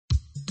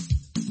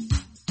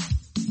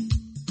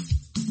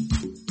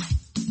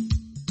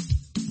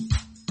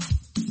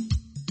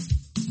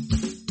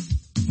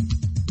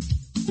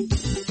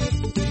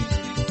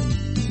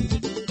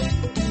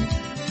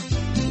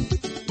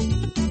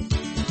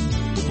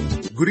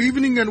Good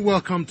evening and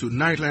welcome to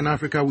Nightline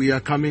Africa. We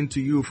are coming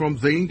to you from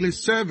the English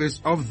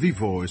service of the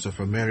Voice of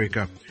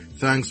America.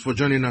 Thanks for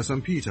joining us.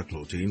 I'm Peter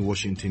Clote in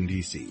Washington,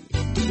 D.C.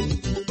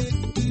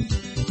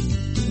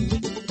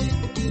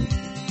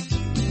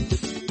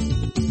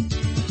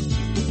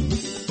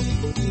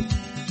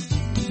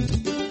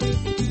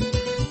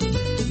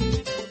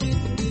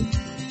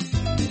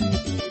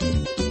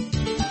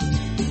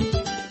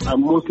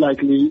 And most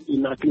likely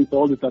in at least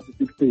all the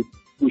 36 states,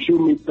 we should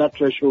meet that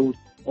threshold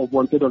of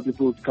 1/3 of the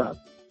votes cast.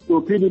 So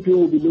PDP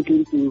will be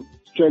looking to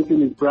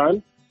strengthen its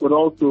brand, but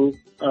also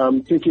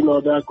taking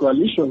other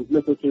coalitions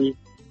necessary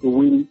to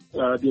win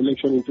the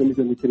election in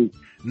 2023.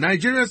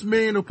 Nigeria's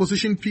main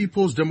opposition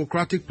People's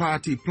Democratic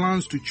Party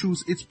plans to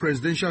choose its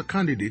presidential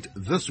candidate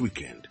this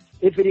weekend.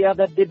 Every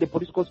other day, the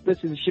political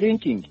space is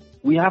shrinking.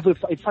 We have a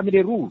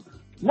family rule.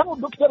 Now,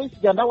 Dr.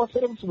 Isi and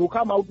ourselves will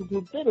come out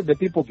to tell the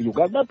people of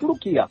Uganda,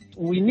 look here,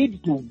 we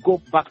need to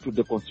go back to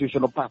the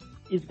constitutional path.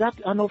 Is that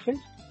an offense?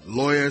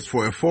 Lawyers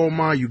for a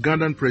former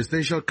Ugandan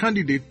presidential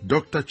candidate,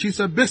 Dr.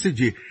 Chisa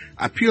Besigye,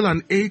 appeal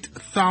an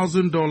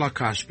 $8,000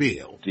 cash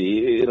bail.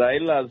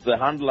 Raila's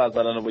handlers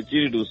had an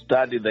opportunity to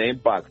study the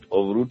impact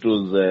of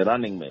Ruto's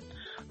running mate.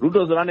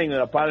 Ruto's running mate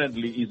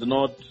apparently is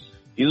not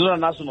a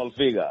national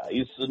figure.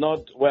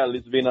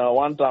 It's been a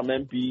one-term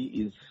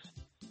MP.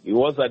 He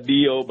was a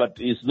DO, but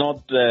it's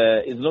not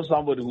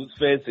somebody whose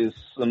face is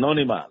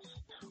synonymous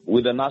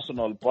with the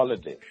national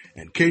politics.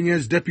 And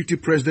Kenya's Deputy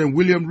President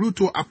William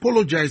Ruto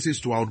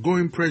apologizes to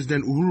outgoing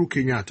President Uhuru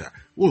Kenyatta.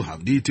 We'll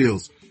have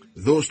details.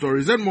 Those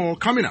stories and more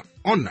coming up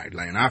on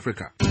Nightline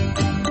Africa.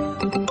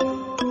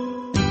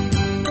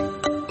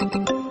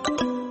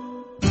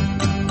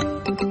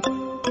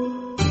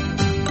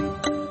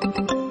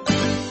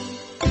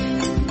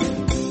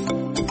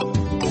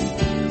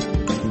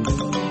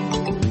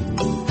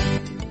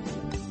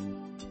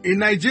 In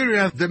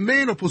Nigeria, the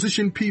main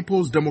opposition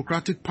People's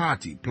Democratic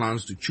Party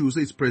plans to choose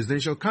its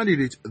presidential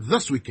candidate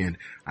this weekend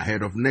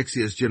ahead of next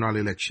year's general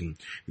election.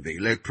 The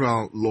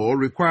electoral law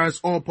requires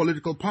all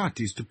political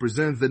parties to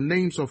present the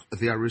names of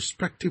their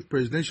respective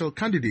presidential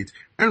candidates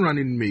and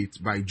running mates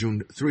by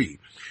June 3.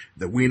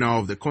 The winner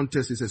of the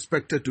contest is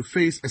expected to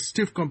face a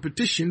stiff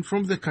competition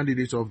from the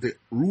candidates of the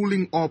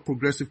ruling All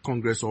Progressive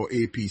Congress or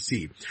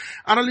APC.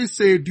 Analysts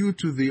say due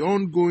to the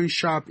ongoing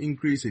sharp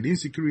increase in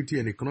insecurity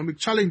and economic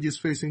challenges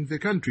facing the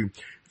country,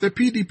 the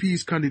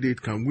PDP's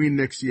candidate can win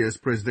next year's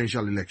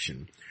presidential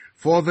election.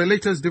 For the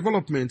latest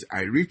development,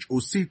 I reach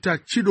Osita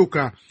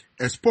Chidoka,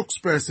 a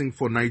spokesperson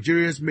for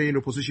Nigeria's main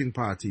opposition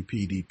party,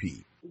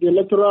 PDP. The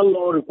electoral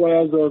law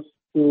requires us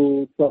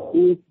to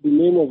submit the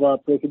name of our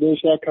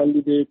presidential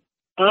candidate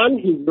and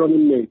his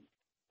running mate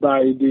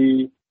by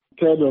the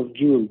 3rd of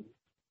June.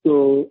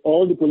 So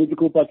all the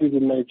political parties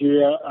in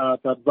Nigeria are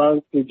at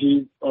advanced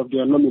stages of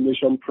their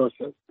nomination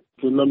process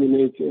to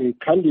nominate a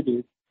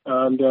candidate.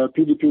 And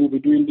PDP will be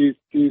doing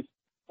this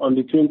on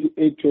the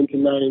 28th,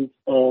 29th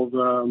of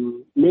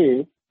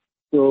May.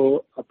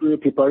 So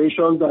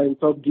preparations are in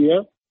top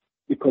gear.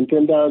 The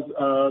contenders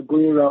are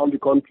going around the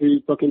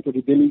country talking to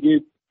the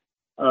delegates.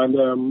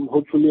 And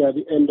hopefully at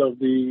the end of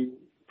the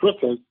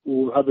process,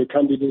 we'll have a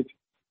candidate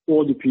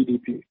for the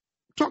PDP.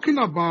 Talking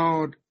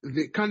about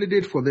the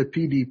candidate for the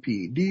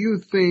PDP, do you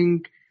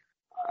think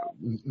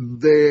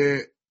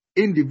the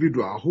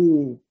individual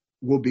who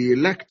will be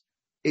elected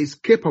is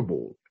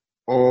capable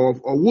or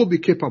will be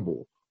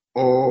capable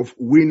of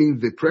winning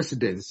the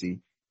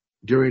presidency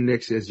during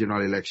next year's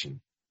general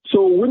election?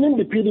 So winning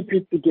the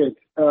PDP ticket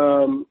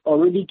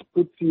already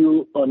puts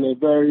you on a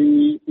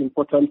very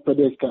important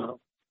pedestal.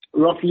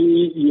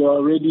 Roughly, you're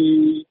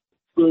already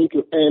going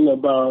to earn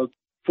about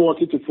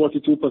 40 to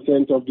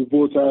 42% of the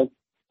voters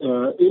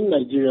in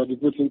Nigeria, the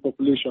voting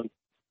population,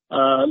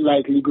 are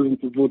likely going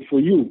to vote for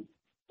you.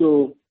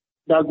 So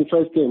that's the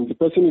first thing. The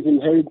person is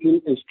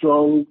inheriting a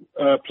strong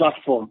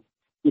platform,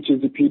 which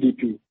is the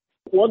PDP.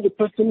 What the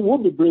person will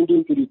be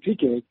bringing to the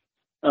ticket,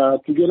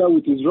 together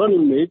with his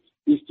running mate,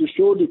 is to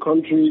show the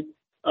country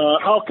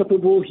how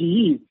capable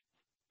he is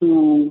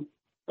to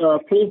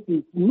face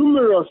these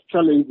numerous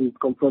challenges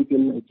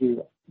confronting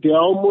Nigeria. They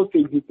are almost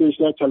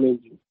existential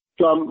challenges.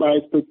 So my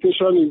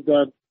expectation is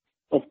that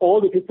of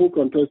all the people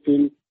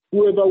contesting,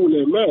 whoever will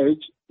emerge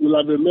will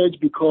have emerged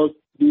because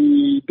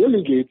the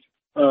delegates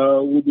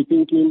will be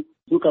thinking,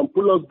 who can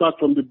pull us back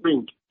from the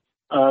brink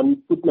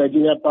and put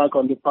Nigeria back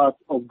on the path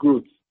of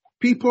growth.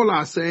 People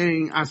are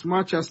saying as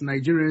much as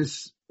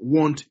Nigerians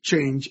want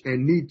change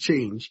and need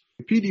change,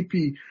 the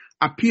PDP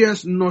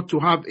appears not to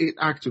have its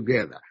act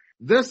together.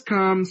 This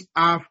comes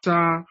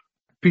after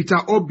Peter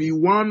Obi,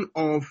 one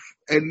of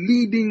a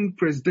leading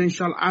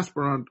presidential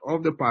aspirant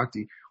of the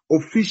party,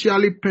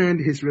 officially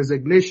penned his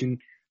resignation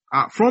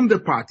from the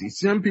party.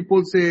 Some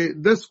people say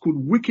this could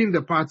weaken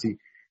the party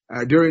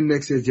during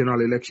next year's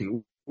general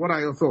election. What are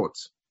your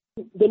thoughts?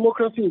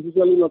 Democracy is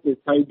usually not a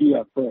tidy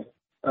affair,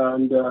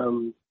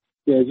 and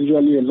there's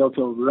usually a lot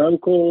of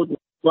rancor.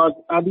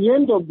 But at the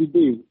end of the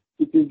day,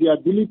 it is the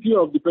ability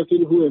of the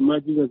person who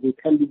emerges as a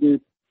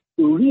candidate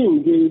to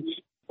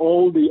re-engage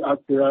all the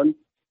aspirants,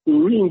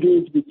 to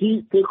re-engage the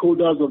key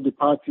stakeholders of the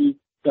party,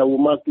 that will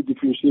mark the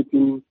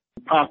differentiating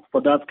path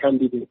for that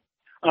candidate.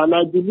 And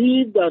I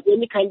believe that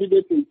any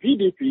candidate in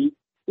PDP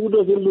who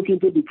doesn't look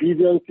into the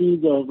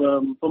grievances of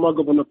former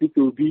Governor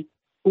Peter Obi,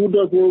 who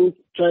doesn't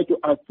try to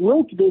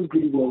assuage those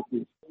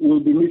grievances, will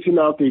be missing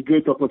out a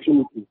great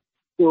opportunity.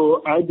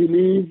 So I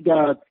believe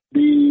that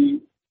the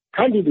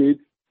candidate,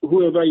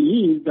 whoever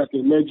he is that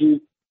emerges,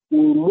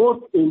 will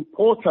most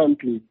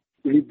importantly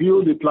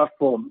rebuild the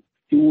platform.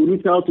 He will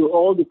reach out to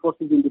all the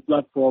forces in the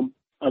platform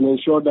and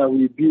ensure that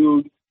we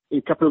build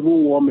a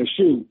capable war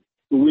machine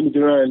to win the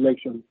general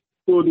election.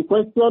 So the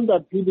question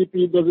that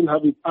PDP doesn't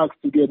have its acts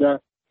together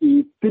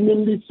is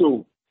seemingly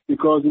so,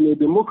 because in a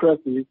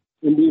democracy,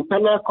 in the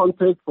internal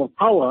contest for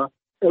power,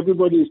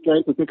 everybody is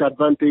trying to take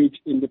advantage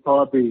in the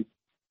power base.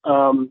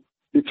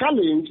 The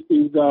challenge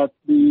is that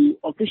the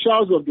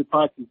officials of the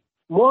party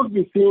must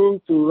be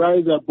seen to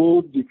rise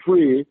above the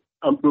fray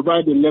and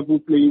provide a level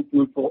playing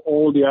field for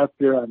all the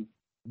aspirants.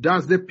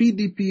 Does the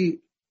PDP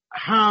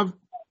have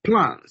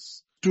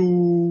plans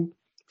to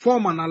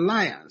form an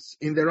alliance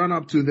in the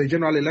run-up to the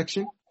general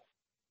election?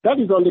 That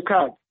is on the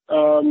card.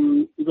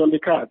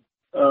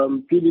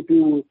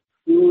 PDP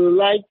will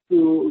like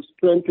to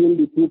strengthen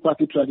the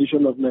two-party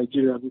tradition of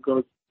Nigeria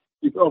because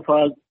it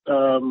offers,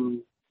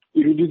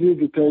 it reduces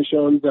the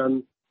tensions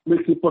and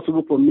makes it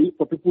possible for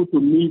people to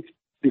meet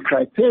the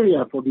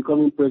criteria for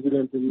becoming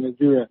president in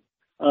Nigeria.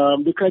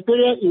 The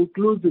criteria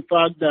includes the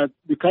fact that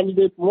the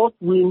candidate must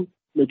win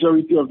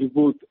majority of the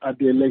vote at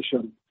the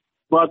election.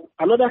 But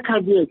another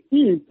caveat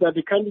is that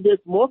the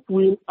candidate must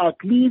win at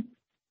least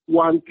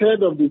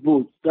 1/3 of the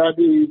vote, that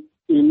is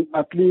in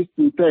at least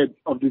 2/3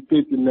 of the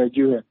states in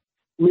Nigeria,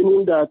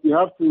 meaning that you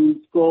have to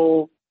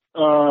score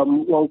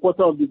 1/4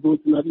 of the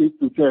vote in at least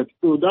 2/3.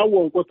 So that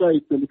 1/4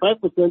 is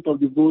 25% of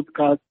the vote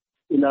cast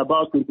in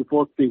about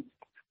 24 states.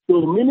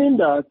 So meaning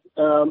that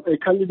a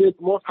candidate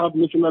must have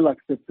national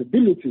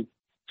acceptability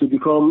to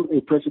become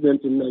a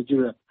president in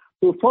Nigeria.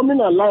 So forming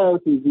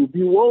alliances will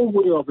be one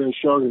way of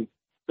ensuring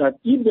that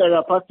if there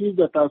are parties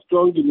that are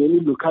strong in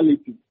any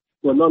locality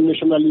but not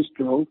nationally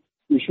strong,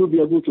 we should be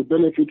able to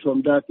benefit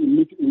from that in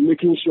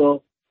making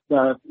sure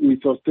that we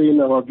sustain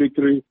our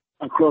victory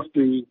across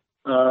the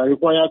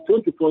required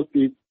 24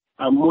 states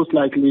and most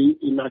likely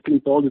in at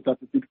least all the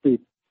 36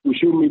 states. We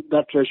should meet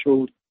that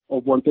threshold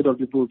of 1/3 of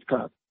the votes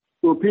cast.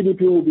 So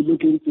PDP will be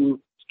looking to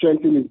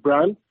strengthen its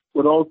brand,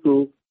 but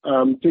also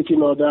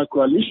taking other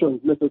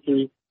coalitions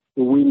necessary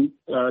to win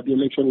the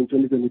election in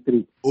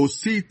 2023.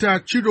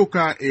 Osita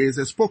Chidoka is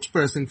a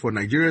spokesperson for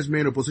Nigeria's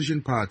main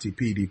opposition party,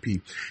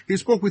 PDP. He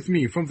spoke with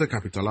me from the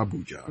capital,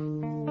 Abuja.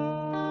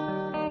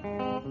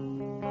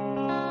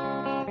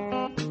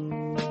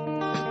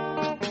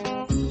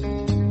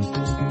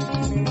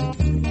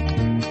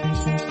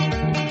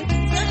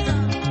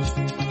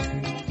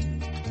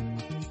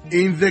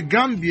 In the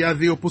Gambia,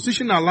 the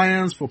Opposition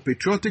Alliance for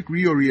Patriotic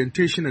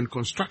Reorientation and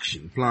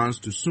Construction plans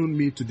to soon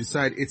meet to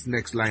decide its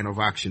next line of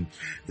action.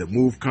 The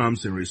move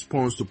comes in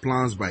response to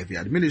plans by the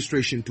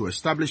administration to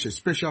establish a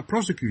special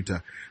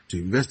prosecutor to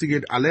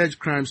investigate alleged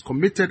crimes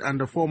committed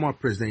under former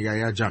President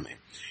Yahya Jammeh.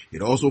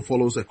 It also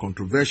follows a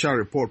controversial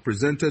report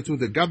presented to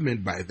the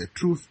government by the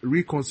Truth,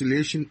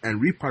 Reconciliation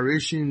and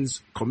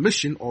Reparations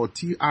Commission, or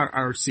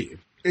TRRC.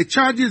 It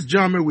charges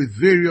Jammeh with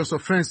various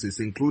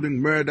offenses,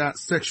 including murder,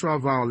 sexual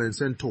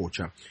violence, and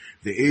torture.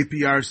 The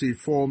APRC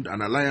formed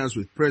an alliance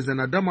with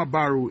President Adama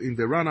Barrow in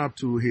the run-up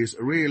to his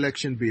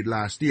re-election bid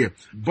last year.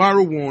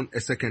 Barrow won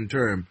a second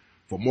term.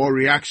 For more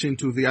reaction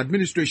to the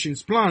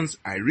administration's plans,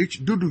 I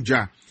reached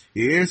Duduja.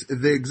 He is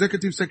the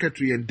Executive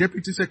Secretary and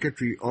Deputy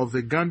Secretary of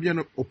the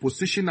Gambian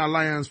Opposition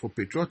Alliance for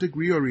Patriotic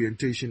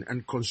Reorientation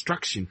and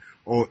Construction,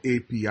 or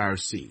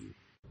APRC.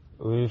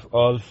 We've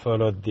all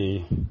followed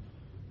the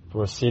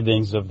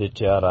proceedings of the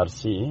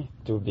TRRC.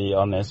 To be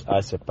honest,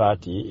 as a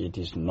party, it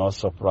is no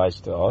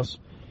surprise to us.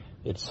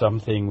 It's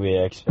something we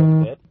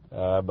expected,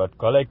 but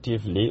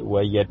collectively,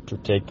 we're yet to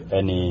take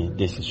any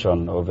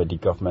decision over the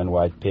government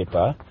white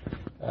paper.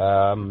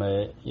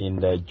 In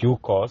the due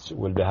course,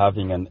 we'll be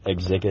having an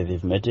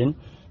executive meeting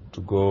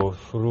to go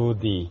through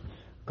the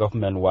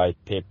government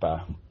white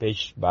paper,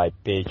 page by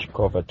page,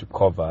 cover to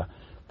cover.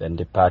 Then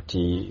the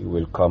party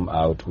will come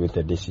out with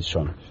a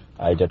decision,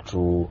 either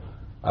through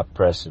a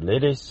press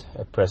release,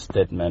 a press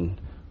statement,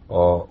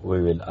 or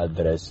we will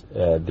address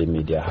the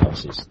media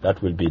houses.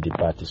 That will be the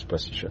party's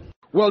position.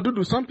 Well,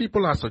 Dudu, some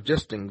people are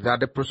suggesting that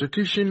the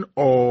prosecution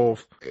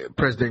of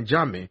President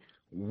Jammeh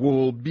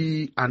will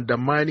be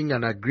undermining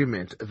an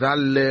agreement that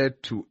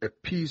led to a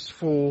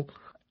peaceful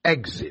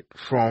exit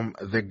from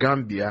the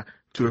Gambia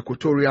to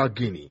Equatorial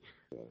Guinea.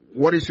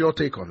 What is your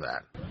take on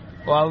that?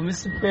 Well,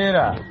 Mr.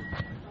 Pera,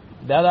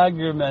 that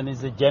agreement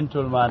is a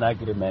gentleman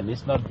agreement.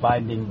 It's not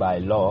binding by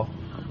law.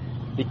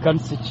 The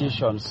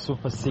Constitution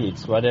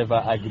supersedes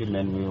whatever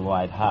agreement we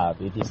might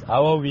have. It is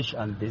our wish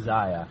and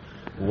desire,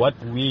 what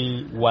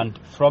we want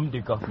from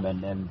the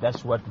government, and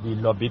that's what we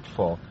lobbied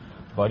for.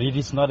 But it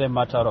is not a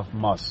matter of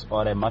must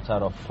or a matter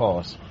of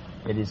force.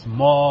 It is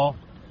more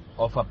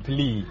of a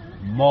plea,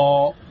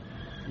 more,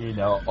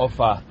 of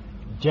a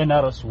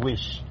generous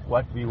wish,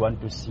 what we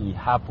want to see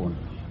happen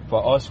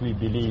For us, we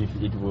believe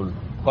it will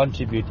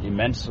contribute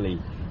immensely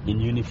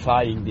in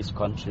unifying this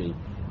country,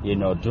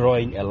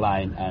 drawing a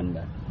line and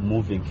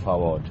moving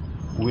forward.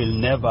 We'll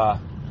never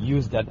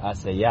use that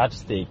as a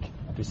yardstick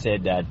to say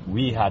that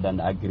we had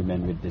an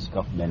agreement with this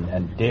government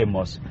and they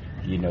must,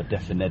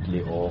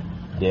 definitely, or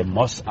they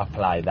must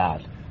apply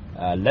that.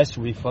 Lest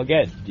we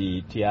forget,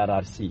 the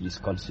TRRC is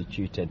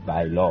constituted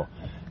by law.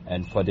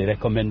 And for the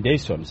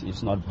recommendations,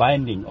 it's not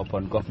binding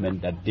upon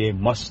government that they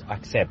must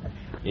accept.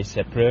 It's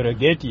a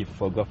prerogative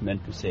for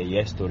government to say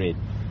yes to it.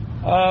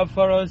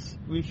 For us,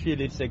 we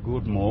feel it's a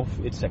good move.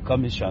 It's a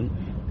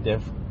commission.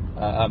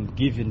 They've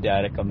given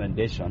their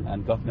recommendation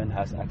and government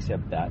has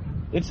accepted that.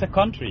 It's a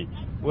country.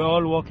 We're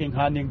all working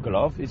hand in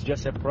glove. It's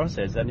just a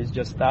process and it's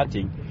just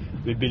starting.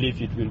 We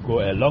believe it will go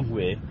a long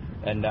way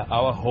and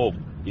our hope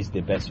is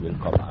the best will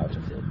come out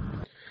of it.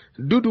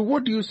 Dudu,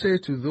 what do you say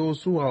to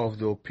those who are of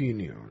the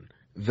opinion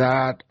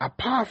that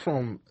apart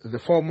from the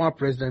former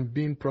president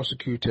being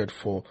prosecuted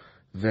for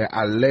the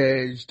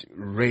alleged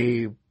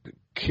rape,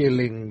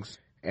 killings,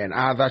 and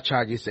other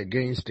charges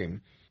against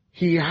him,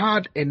 he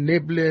had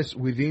enablers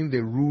within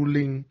the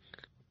ruling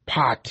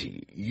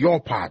party, your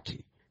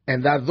party,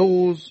 and that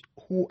those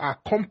who are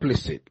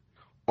complicit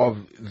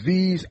of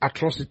these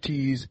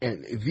atrocities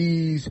and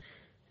these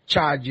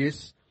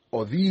charges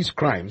or these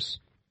crimes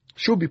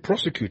should be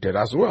prosecuted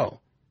as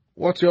well?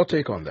 What's your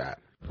take on that?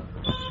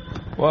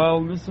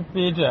 Well, Mr.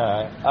 Peter,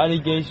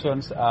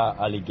 allegations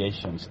are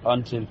allegations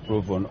until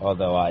proven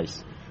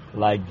otherwise.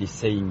 Like the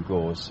saying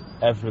goes,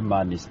 every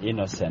man is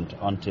innocent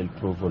until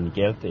proven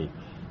guilty.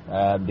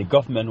 The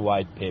government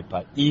white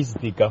paper is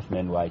the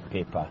government white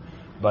paper,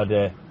 but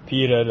a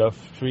period of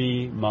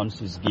 3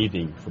 months is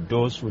given for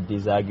those who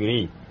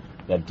disagree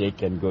that they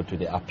can go to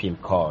the appeal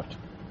court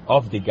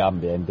of the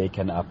Gambia and they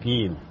can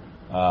appeal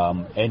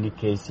any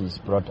cases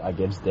brought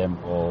against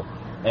them or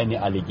any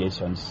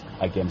allegations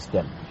against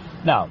them.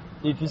 Now,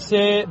 if you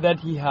say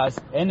that he has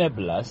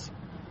enablers,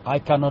 I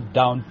cannot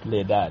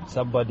downplay that.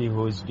 Somebody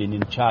who's been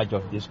in charge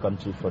of this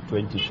country for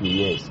 22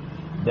 years,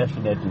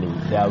 definitely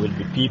there will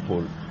be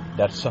people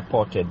that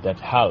supported, that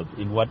helped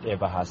in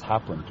whatever has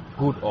happened,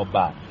 good or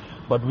bad.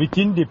 But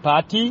within the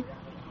party,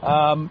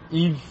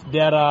 if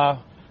there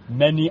are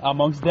many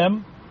amongst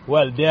them,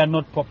 well, they are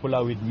not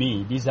popular with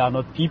me. These are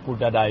not people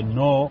that I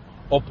know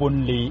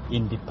openly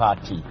in the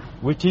party.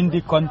 Within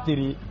the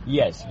country,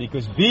 yes,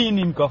 because being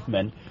in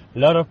government, a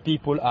lot of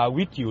people are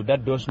with you.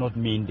 That does not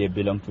mean they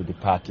belong to the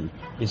party.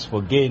 It's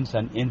for gains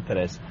and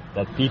interests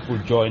that people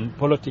join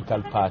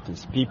political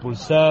parties. People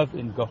serve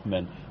in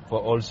government for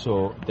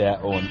also their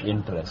own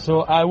interests.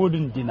 So I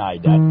wouldn't deny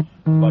that.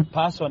 But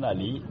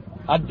personally,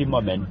 at the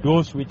moment,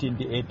 those within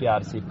the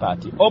APRC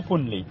party,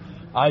 openly,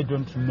 I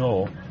don't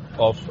know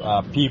of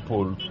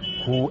people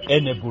who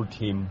enabled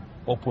him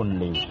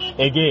openly.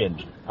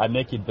 Again, I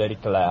make it very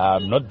clear,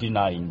 I'm not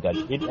denying that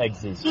it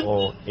exists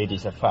or it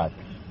is a fact,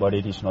 but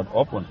it is not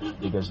open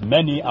because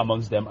many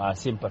amongst them are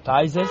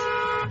sympathizers.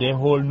 They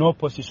hold no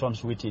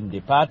positions within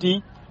the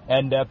party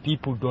and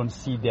people don't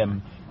see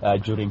them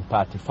during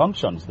party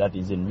functions, that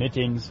is in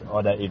meetings,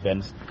 other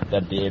events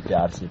that the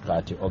APRC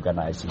party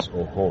organizes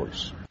or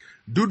holds.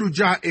 Dudu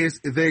Jah is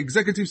the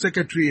Executive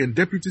Secretary and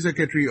Deputy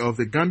Secretary of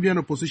the Gambian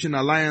Opposition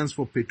Alliance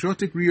for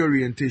Patriotic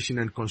Reorientation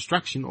and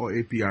Construction, or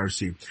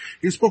APRC.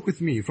 He spoke with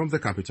me from the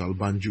capital,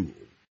 Banjul.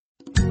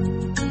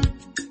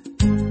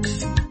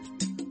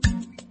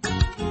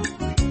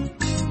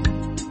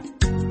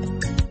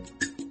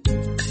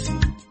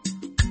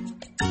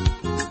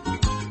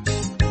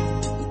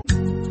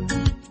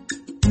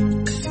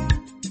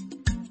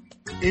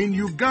 In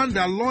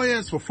Uganda,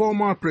 lawyers for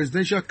former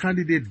presidential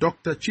candidate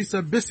Dr.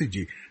 Kizza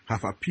Besigye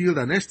have appealed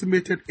an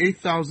estimated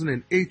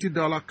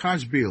 $8,080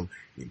 cash bail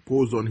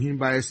imposed on him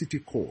by a city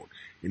court.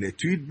 In a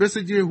tweet,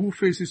 Besigye, who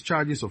faces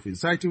charges of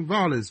inciting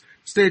violence,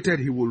 stated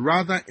he would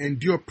rather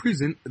endure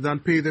prison than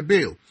pay the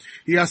bail.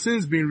 He has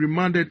since been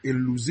remanded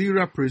in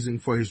Luzira prison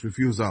for his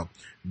refusal.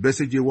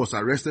 Besigye was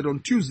arrested on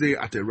Tuesday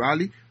at a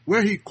rally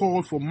where he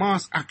called for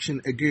mass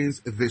action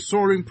against the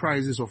soaring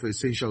prices of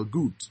essential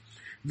goods.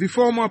 The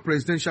former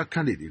presidential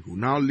candidate, who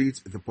now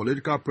leads the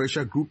political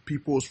pressure group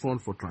People's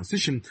Front for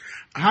Transition,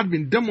 had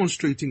been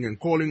demonstrating and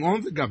calling on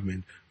the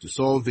government to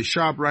solve the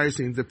sharp rise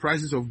in the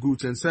prices of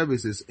goods and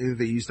services in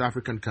the East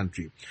African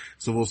country.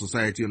 Civil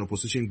society and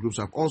opposition groups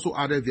have also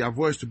added their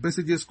voice to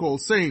Besigye's call,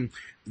 saying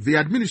the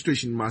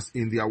administration must,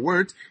 in their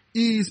words,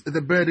 ease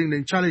the burden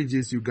and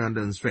challenges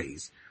Ugandans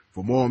face.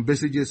 For more on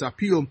Besigye's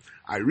appeal,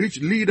 I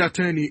reached lead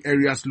attorney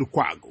Erias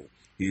Lukwago.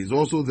 He is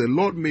also the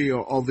Lord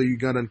Mayor of the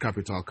Ugandan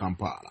capital,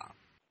 Kampala.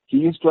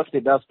 He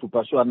instructed us to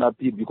pursue an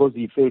appeal because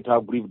he felt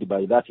aggrieved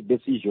by that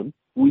decision,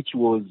 which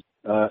was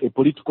a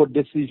political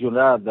decision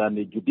rather than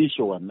a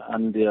judicial one.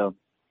 And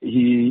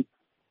he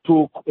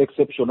took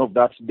exception of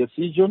that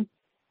decision.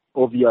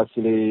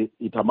 Obviously,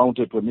 it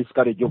amounted to a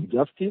miscarriage of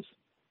justice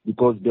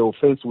because the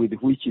offense with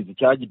which he is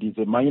charged is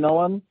a minor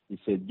one.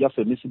 It's just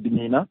a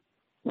misdemeanor,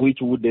 which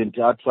wouldn't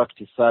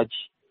attract such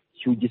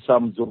huge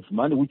sums of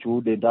money, which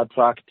wouldn't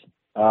attract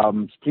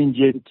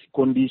stringent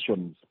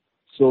conditions.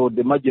 So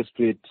the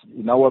magistrate,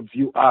 in our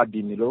view, erred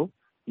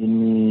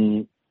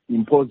in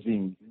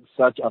imposing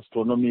such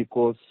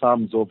astronomical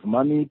sums of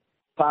money,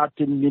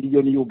 30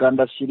 million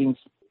Uganda shillings,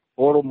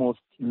 almost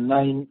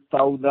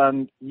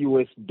 $9,000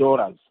 US.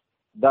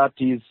 That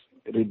is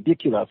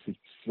ridiculous. It's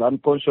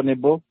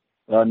unconscionable,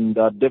 and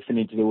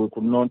definitely we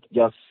could not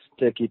just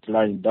take it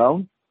lying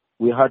down.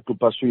 We had to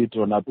pursue it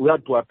we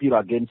had to appeal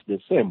against the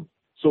same.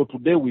 So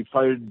today we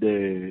filed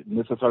the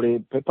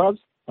necessary papers,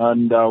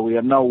 and we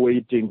are now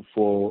waiting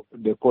for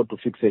the court to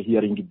fix a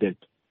hearing date.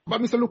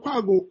 But Mr.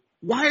 Lukwago,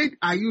 why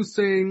are you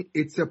saying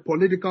it's a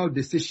political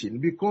decision?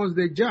 Because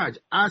the judge,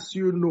 as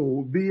you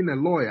know, being a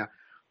lawyer,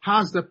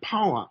 has the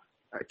power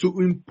to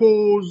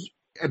impose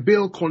a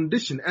bail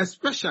condition,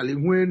 especially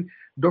when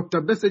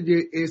Dr.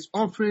 Besigye is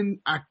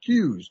often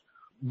accused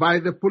by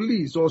the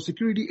police or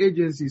security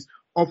agencies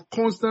of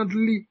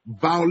constantly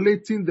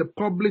violating the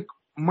Public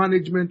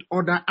Management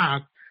Order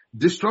Act,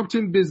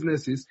 disrupting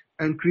businesses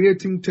and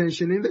creating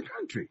tension in the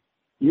country.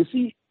 You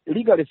see,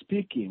 legally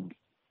speaking,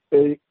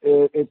 bail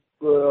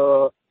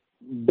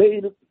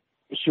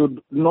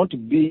should not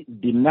be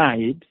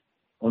denied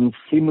on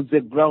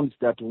flimsy grounds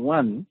that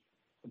one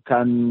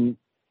can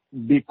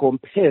be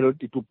compelled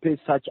to pay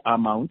such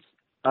amounts.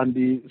 And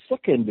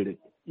secondly,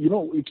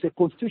 it's a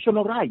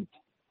constitutional right.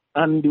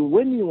 And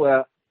when you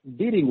are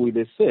dealing with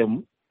the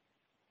same,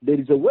 there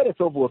is a wealth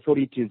of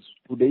authorities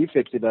to the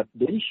effect that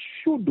they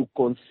should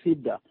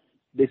consider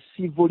the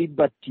civil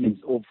liberties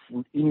of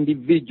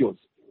individuals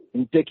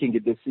in taking a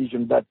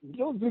decision, that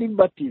those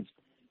liberties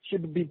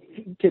should be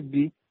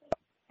treated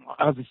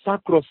as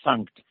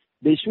sacrosanct.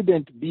 They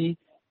shouldn't be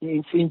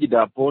infringed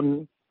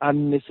upon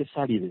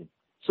unnecessarily.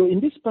 So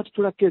in this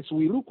particular case,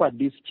 we look at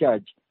this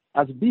charge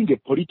as being a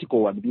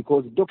political one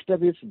because Dr.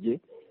 Besigye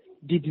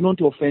did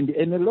not offend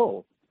any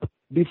law.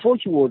 Before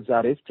he was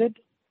arrested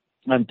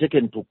and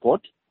taken to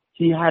court,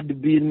 he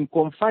had been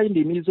confined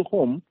in his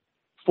home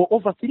for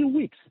over 3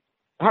 weeks.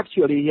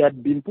 Actually, he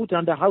had been put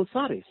under house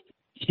arrest.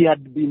 He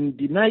had been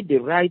denied the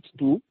right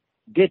to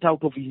get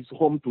out of his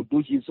home to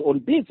do his own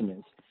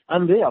business,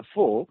 and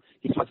therefore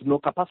he has no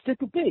capacity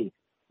to pay.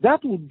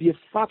 That would be a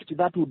fact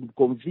that would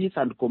convince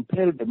and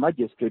compel the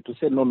magistrate to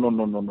say, no.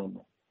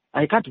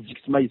 I can't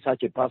victimize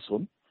such a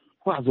person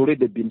who has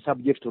already been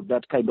subject to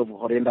that kind of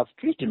horrendous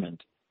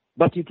treatment.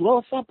 But to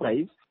our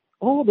surprise,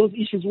 all those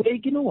issues were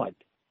ignored.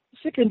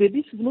 Secondly,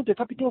 this is not a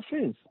capital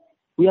offense.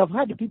 We have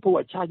had people who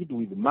are charged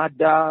with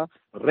murder,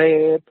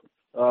 rape,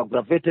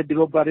 aggravated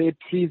robbery,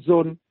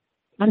 treason,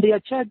 and they are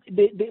charged.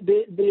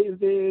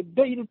 The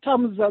bail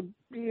terms are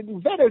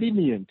very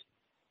lenient,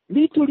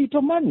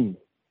 little money,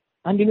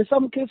 and in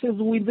some cases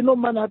with no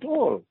money at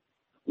all.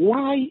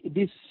 Why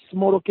this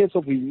small case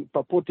of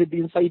purported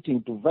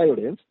inciting to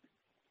violence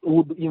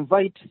would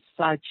invite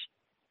such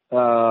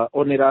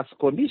onerous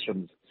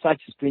conditions,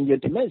 such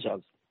stringent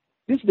measures?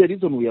 This is the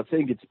reason we are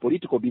saying it's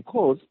political,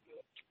 because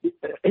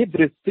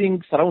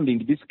everything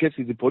surrounding this case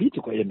is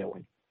political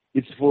anyway.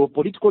 It's for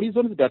political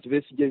reasons that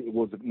Besigye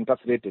was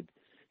incarcerated.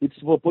 It's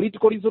for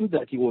political reasons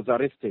that he was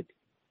arrested.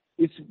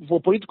 It's for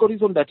political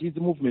reasons that his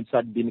movements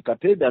had been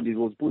curtailed and he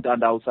was put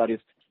under house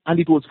arrest. And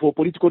it was for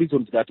political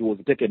reasons that he was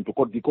taken to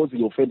court because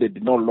he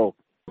offended no law.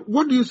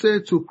 What do you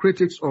say to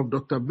critics of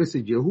Dr.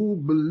 Besigye who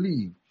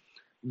believe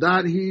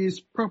that he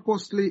is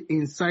purposely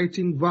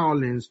inciting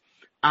violence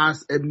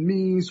as a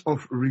means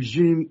of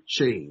regime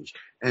change,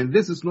 and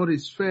this is not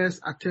his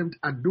first attempt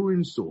at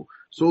doing so?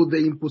 So the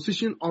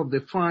imposition of the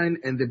fine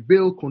and the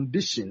bail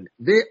condition,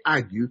 they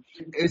argue,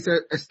 is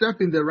a step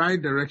in the right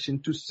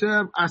direction to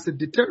serve as a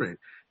deterrent,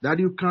 that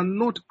you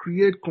cannot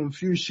create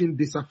confusion,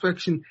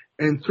 disaffection,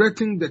 and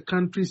threaten the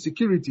country's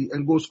security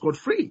and go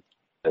scot-free.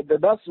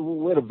 That's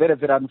very,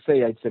 very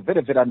unfair. It's a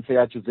very, very unfair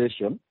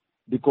accusation,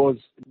 because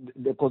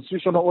the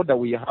constitutional order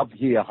we have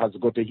here has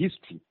got a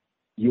history.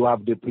 You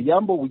have the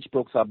preamble, which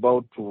talks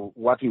about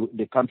what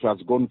the country has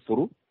gone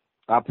through: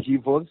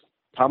 upheavals,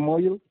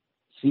 turmoil,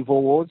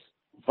 civil wars,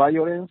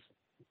 violence,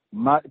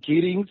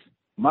 killings,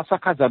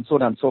 massacres, and so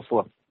on and so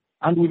forth.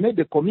 And we made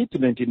a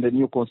commitment in the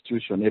new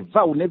constitution, a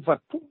vow never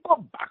to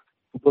go back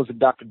to those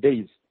dark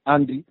days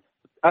and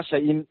usher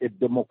in a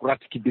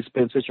democratic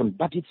dispensation.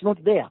 But it's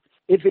not there.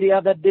 Every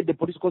other day, the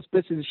political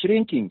space is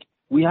shrinking.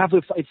 We have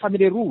a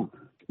family rule.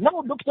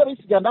 Now, Dr.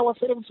 Besigye and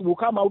ourselves will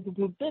come out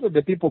to tell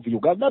the people of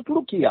Uganda,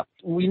 look here,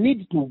 we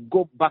need to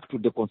go back to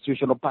the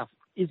constitutional path.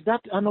 Is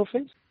that an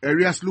offense?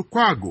 Erias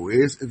Lukwago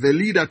is the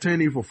lead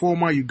attorney for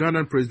former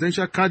Ugandan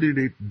presidential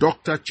candidate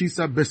Dr.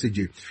 Kizza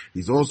Besigye.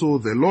 He's also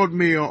the Lord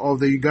Mayor of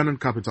the Ugandan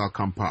capital,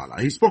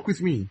 Kampala. He spoke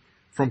with me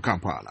from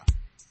Kampala.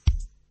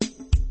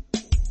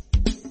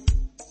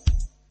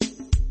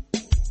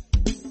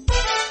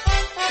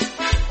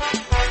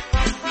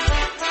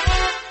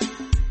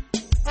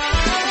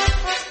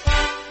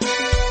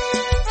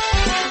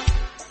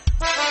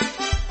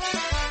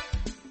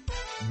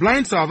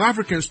 Blind South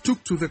Africans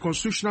took to the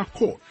Constitutional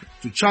Court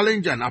to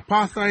challenge an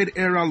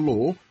apartheid-era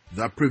law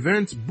that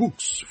prevents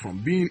books from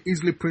being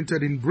easily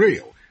printed in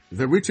Braille,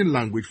 the written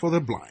language for the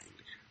blind.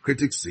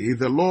 Critics say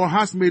the law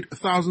has made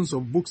thousands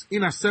of books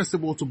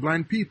inaccessible to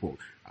blind people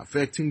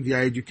affecting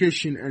their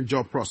education and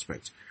job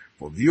prospects.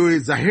 For VOA,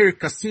 Zahir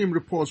Kasim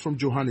reports from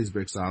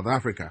Johannesburg, South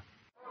Africa.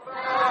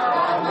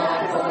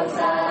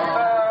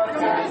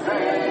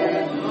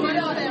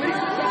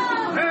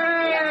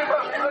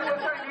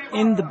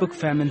 End the book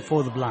famine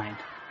for the blind.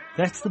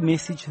 That's the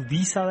message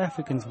these South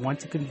Africans want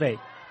to convey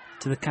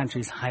to the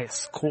country's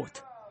highest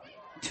court.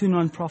 Two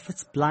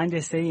non-profits,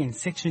 Blind SA and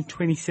Section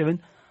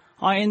 27,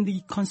 are in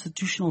the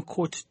Constitutional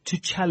Court to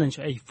challenge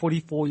a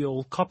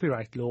 44-year-old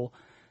copyright law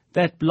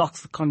that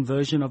blocks the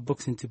conversion of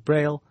books into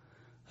Braille,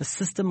 a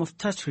system of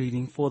touch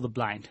reading for the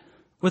blind,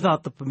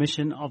 without the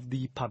permission of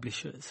the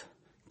publishers.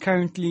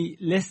 Currently,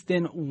 less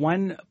than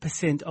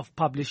 1% of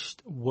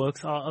published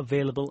works are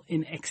available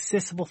in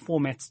accessible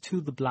formats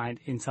to the blind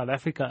in South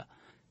Africa.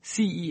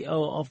 CEO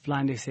of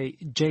Blind SA,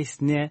 Jace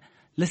Nair,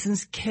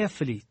 listens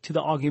carefully to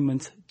the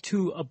arguments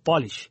to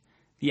abolish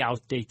the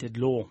outdated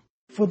law.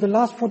 For the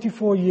last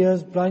 44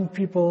 years, blind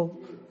people's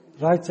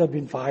rights have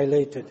been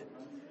violated.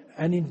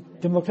 And in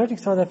democratic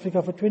South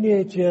Africa, for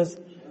 28 years,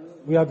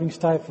 we are being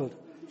stifled.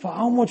 For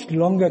how much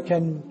longer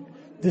can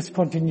this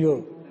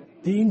continue?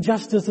 The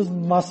injustices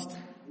must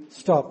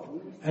stop,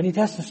 and it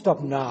has to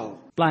stop now.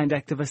 Blind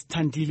activist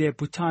Tandile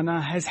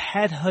Butana has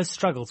had her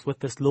struggles with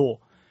this law.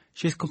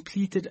 She has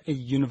completed a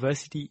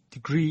university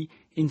degree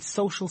in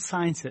social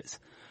sciences,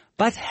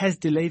 but has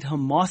delayed her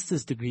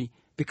master's degree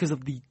because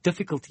of the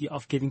difficulty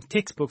of getting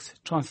textbooks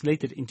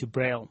translated into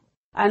Braille.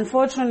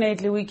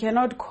 Unfortunately, we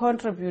cannot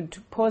contribute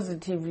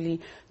positively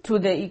to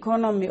the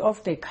economy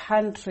of the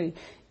country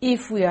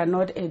if we are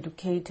not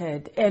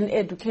educated, and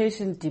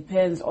education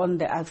depends on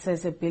the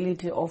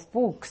accessibility of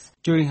books.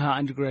 During her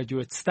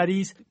undergraduate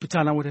studies,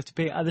 Butana would have to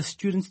pay other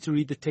students to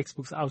read the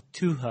textbooks out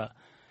to her.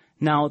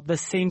 Now, the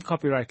same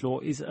copyright law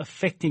is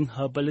affecting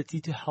her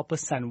ability to help her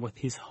son with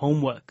his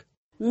homework.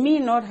 Me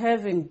not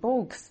having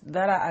books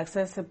that are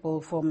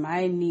accessible for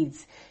my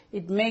needs,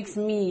 it makes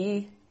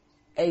me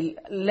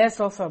less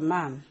of a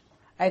mom.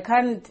 I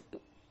can't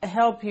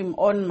help him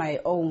on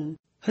my own.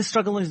 Her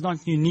struggle is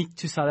not unique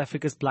to South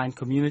Africa's blind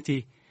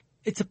community.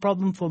 It's a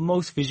problem for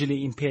most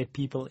visually impaired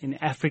people in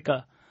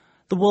Africa.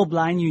 The World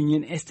Blind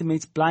Union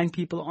estimates blind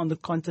people on the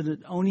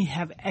continent only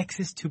have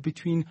access to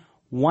between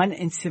 1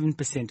 and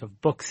 7%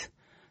 of books.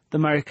 The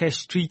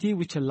Marrakesh Treaty,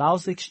 which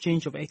allows the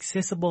exchange of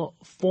accessible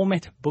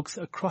format books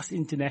across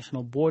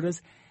international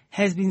borders,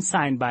 has been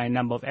signed by a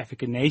number of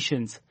African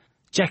nations.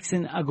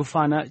 Jackson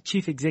Agufana,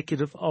 Chief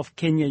Executive of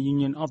Kenya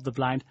Union of the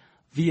Blind,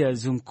 via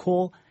Zoom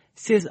call,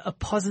 says a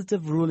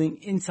positive ruling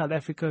in South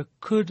Africa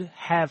could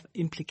have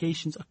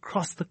implications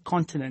across the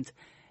continent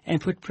and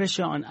put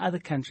pressure on other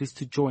countries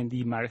to join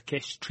the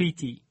Marrakesh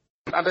Treaty.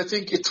 And I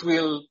think it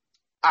will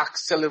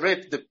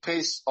accelerate the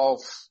pace of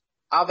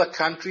other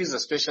countries,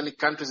 especially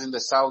countries in the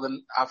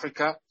Southern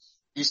Africa,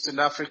 Eastern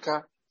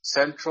Africa,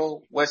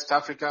 Central, West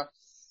Africa,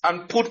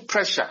 and put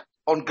pressure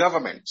on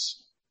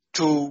governments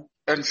to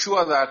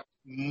ensure that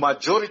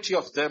majority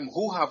of them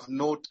who have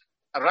not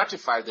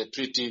ratified the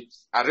treaty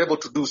are able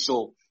to do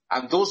so,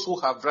 and those who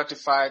have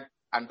ratified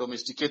and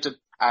domesticated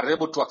are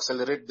able to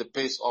accelerate the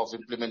pace of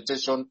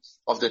implementation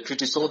of the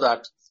treaty so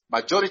that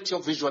majority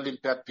of visually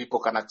impaired people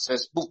can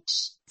access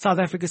books. South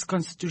Africa's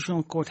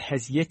Constitutional Court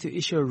has yet to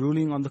issue a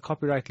ruling on the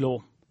copyright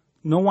law.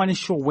 No one is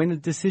sure when a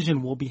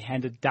decision will be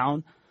handed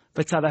down,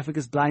 but South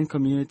Africa's blind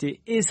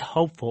community is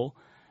hopeful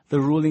the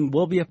ruling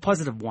will be a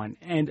positive one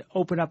and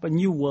open up a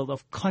new world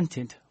of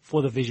content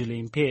for the visually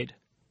impaired.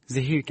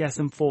 Zahir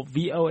Kasim for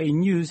VOA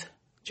News,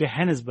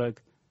 Johannesburg,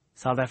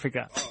 South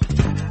Africa.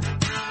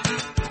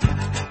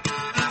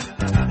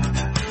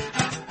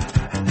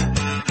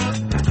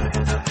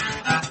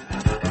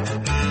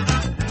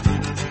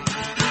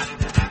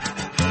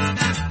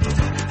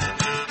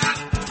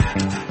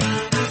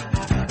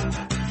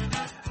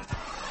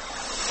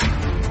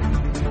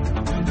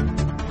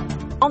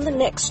 On the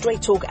next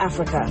Straight Talk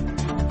Africa,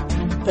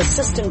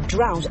 persistent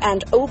drought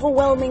and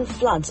overwhelming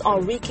floods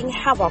are wreaking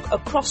havoc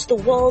across the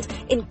world,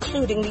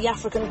 including the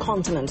African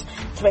continent,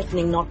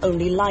 threatening not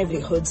only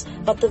livelihoods,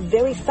 but the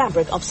very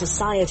fabric of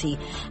society.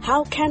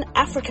 How can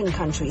African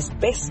countries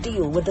best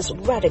deal with this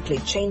radically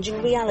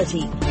changing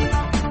reality?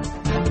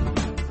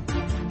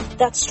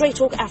 That's Straight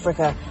Talk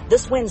Africa,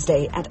 this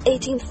Wednesday at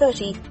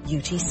 18:30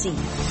 UTC.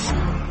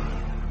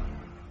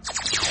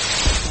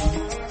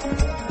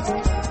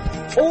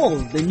 All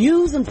the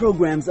news and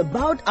programs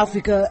about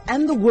Africa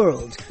and the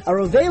world are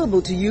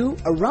available to you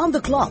around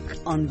the clock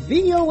on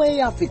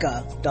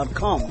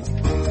voaafrica.com.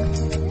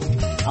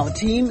 Our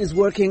team is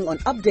working on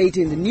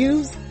updating the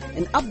news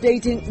and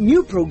updating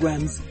new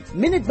programs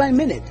minute by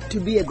minute to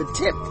be at the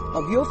tip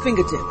of your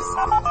fingertips.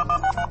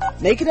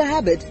 Make it a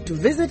habit to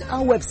visit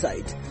our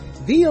website,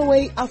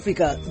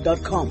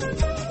 voaafrica.com.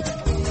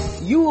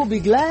 You will be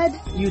glad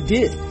you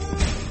did.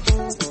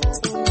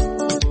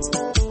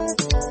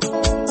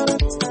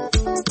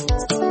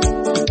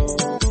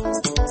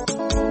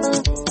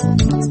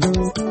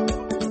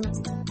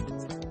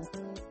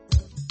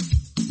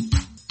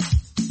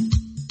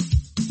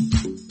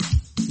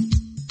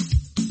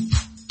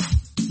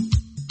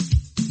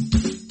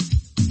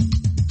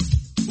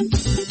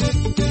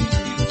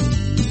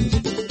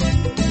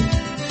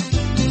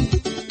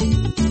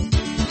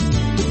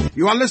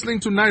 You are listening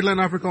to Nightline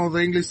Africa on the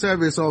English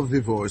service of the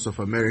Voice of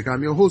America.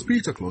 I'm your host,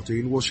 Peter Clotte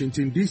in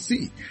Washington,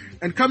 D.C.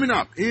 And coming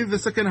up in the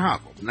second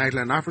half of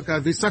Nightline Africa,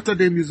 the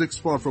Saturday music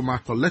spot from our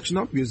collection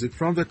of music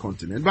from the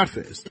continent. But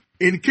first,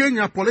 in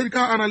Kenya,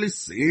 political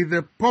analysts say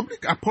the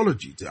public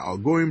apology to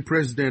outgoing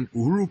President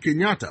Uhuru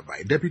Kenyatta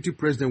by Deputy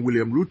President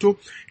William Ruto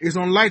is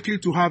unlikely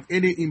to have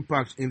any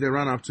impact in the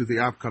run-up to the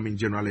upcoming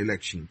general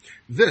election.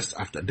 This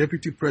after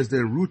Deputy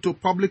President Ruto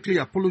publicly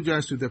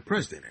apologized to the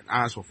president and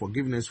asked for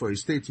forgiveness for his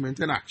statement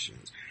and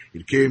actions.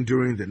 It came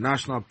during the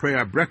national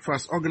prayer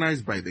breakfast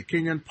organized by the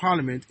Kenyan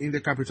Parliament in the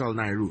capital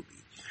Nairobi.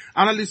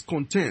 Analysts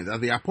contend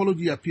that the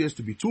apology appears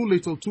to be too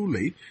little too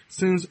late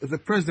since the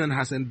president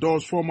has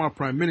endorsed former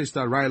Prime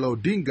Minister Raila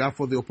Odinga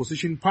for the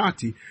opposition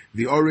party,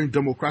 the Orange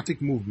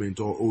Democratic Movement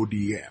or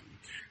ODM.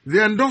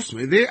 The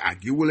endorsement, they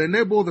argue, will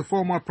enable the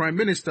former Prime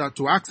Minister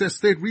to access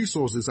state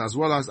resources as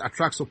well as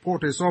attract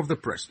supporters of the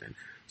president.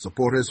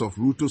 Supporters of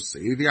Ruto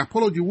say the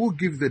apology will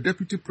give the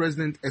deputy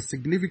president a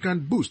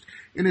significant boost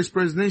in his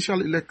presidential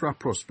electoral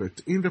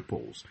prospect in the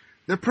polls.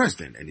 The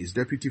president and his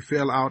deputy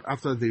fell out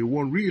after they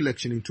won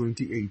re-election in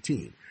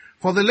 2018.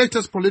 For the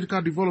latest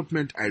political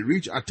development, I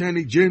reached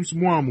attorney James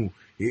Mwamu.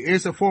 He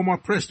is a former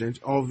president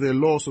of the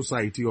Law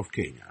Society of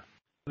Kenya.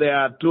 There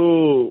are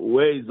two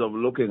ways of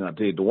looking at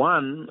it.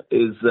 One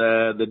is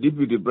the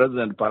deputy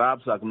president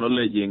perhaps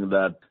acknowledging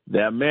that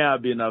there may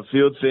have been a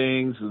few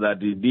things that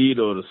he did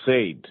or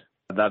said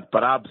that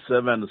perhaps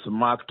even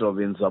smacked of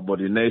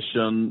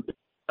insubordination.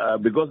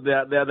 Because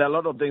there are a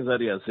lot of things that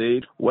he has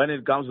said. When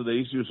it comes to the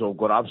issues of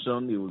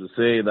corruption, he will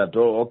say that,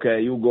 oh, okay,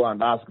 you go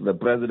and ask the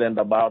president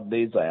about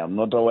this. I am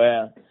not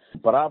aware.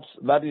 Perhaps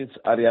that is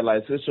a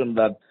realization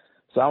that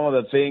some of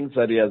the things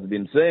that he has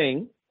been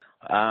saying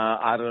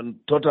are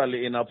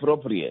totally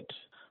inappropriate.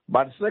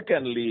 But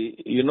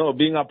secondly,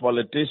 being a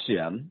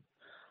politician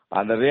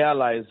and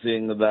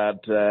realizing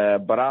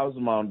that perhaps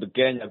Mount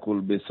Kenya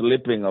could be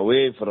slipping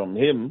away from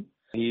him,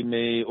 he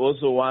may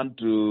also want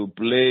to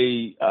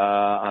play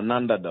an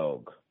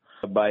underdog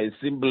by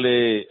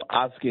simply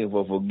asking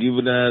for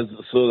forgiveness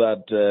so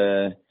that,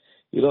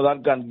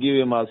 that can give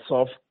him a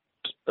soft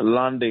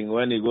landing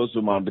when he goes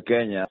to Mount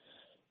Kenya.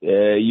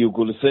 You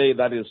could say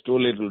that is too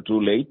little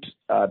too late.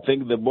 I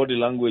think the body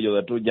language of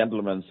the two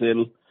gentlemen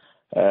still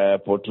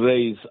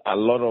portrays a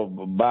lot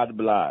of bad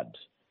blood.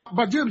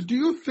 But James, do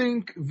you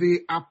think the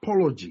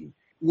apology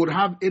would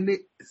have any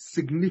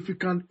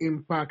significant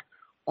impact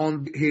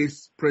on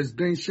his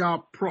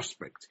presidential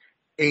prospect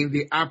in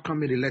the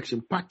upcoming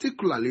election,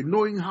 particularly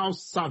knowing how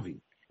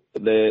savvy?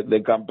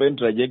 The campaign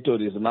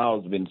trajectory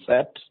now has been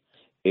set.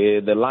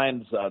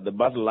 The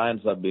battle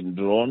lines have been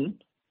drawn.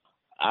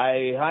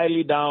 I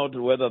highly doubt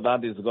whether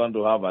that is going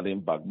to have an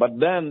impact. But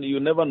then you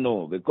never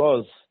know,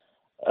 because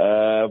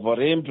for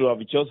him to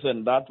have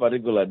chosen that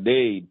particular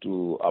day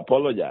to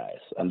apologize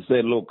and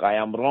say, look, I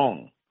am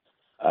wrong.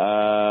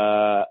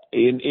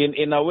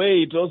 In a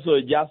way, it also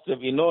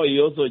he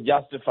also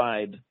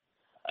justified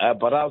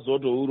perhaps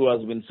what Uhuru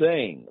has been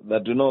saying,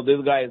 that,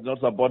 this guy is not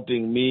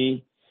supporting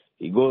me.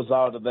 He goes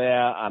out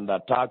there and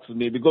attacks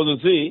me. Because, you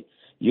see,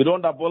 you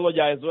don't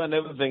apologize when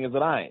everything is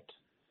right.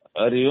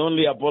 You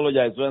only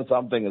apologize when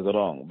something is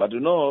wrong. But,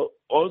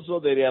 also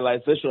the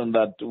realization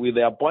that with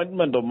the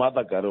appointment of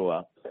Martha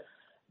Karua,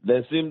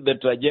 the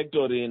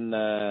trajectory in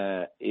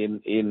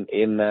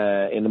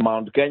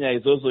Mount Kenya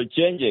is also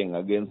changing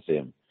against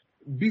him.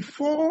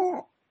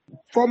 Before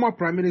former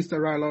Prime Minister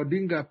Raila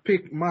Odinga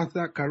picked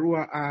Martha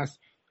Karua as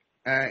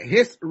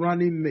his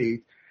running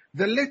mate,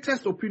 the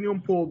latest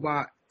opinion poll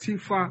by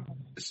TIFA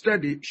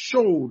study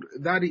showed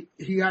that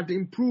he had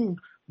improved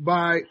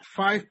by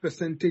 5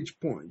 percentage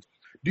points.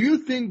 Do you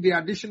think the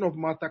addition of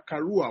Martha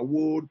Karua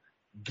would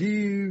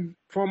give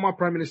former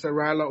Prime Minister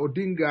Raila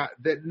Odinga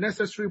the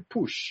necessary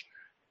push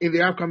in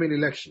the upcoming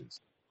elections?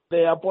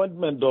 The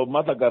appointment of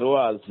Martha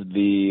Karua as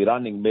the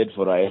running mate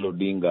for Raila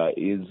Odinga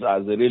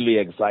has really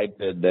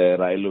excited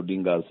Raila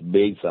Odinga's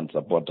base and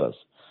supporters.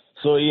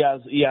 So he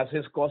has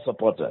his core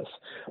supporters.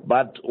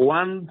 But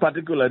one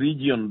particular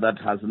region that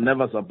has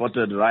never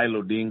supported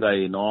Raila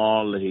Odinga in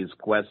all his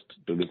quest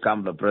to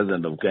become the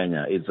president of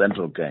Kenya is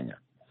Central Kenya.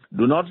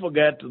 Do not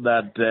forget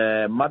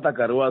that Martha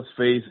Karua's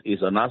face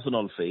is a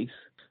national face.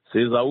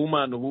 She's a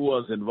woman who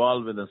was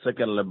involved in the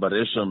second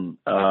liberation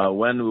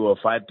when we were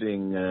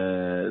fighting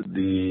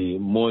the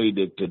Moi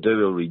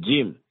dictatorial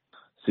regime.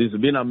 She's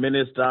been a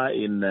minister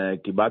in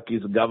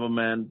Kibaki's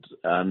government,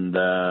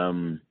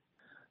 and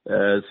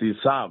she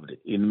served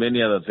in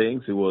many other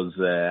things. She was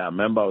a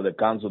member of the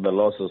Council of the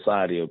Law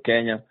Society of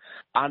Kenya.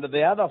 And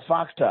the other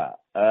factor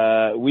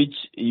which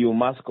you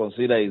must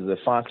consider is the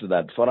fact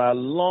that for a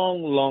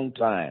long, long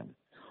time,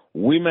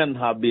 women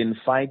have been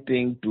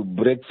fighting to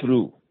break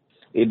through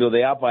into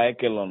the upper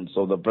echelons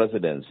of the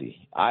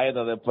presidency,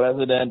 either the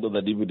president or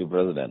the deputy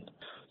president.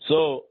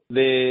 So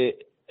the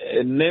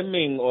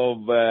naming of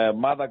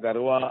Martha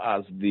Karua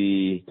as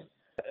the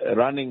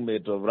running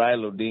mate of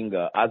Raila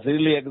Odinga has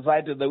really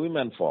excited the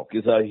women folk.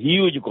 It's a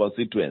huge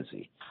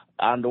constituency.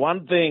 And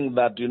one thing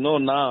that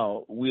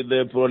now, with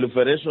the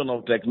proliferation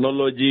of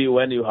technology,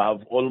 when you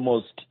have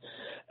almost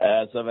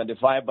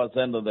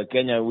 75% of the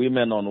Kenyan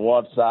women on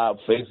WhatsApp,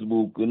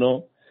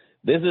 Facebook,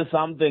 This is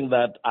something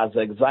that has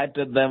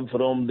excited them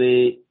from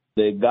the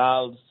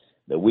girls,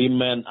 the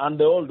women, and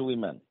the old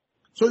women.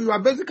 So you are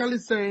basically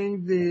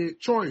saying the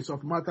choice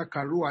of Martha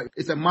Karua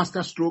is a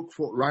masterstroke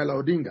for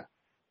Raila Odinga?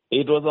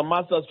 It was a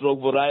masterstroke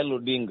for Raila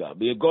Odinga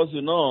because,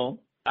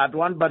 at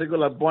one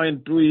particular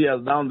point, 2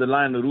 years down the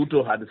line,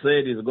 Ruto had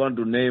said he's going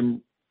to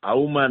name a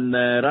woman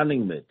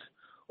running mate,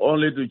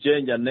 only to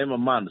change and name a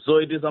man. So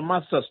it is a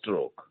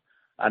masterstroke.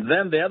 And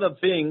then the other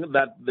thing,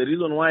 that the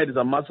reason why it is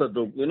a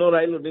masterstroke,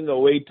 Raila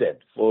Odinga waited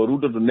for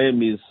Ruto to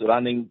name his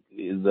running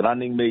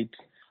mate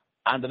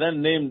and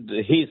then named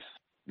his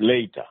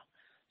later.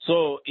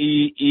 So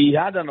he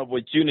had an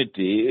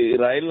opportunity,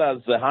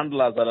 Raila's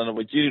handlers had an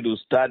opportunity to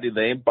study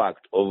the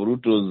impact of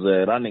Ruto's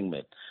running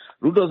mate.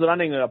 Ruto's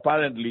running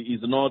apparently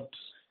is not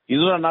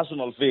a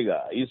national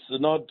figure.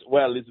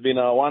 It's been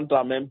a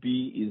one-term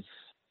MP.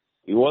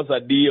 He was a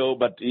DO,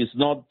 but it's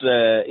not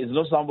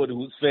somebody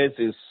whose face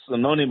is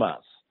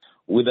synonymous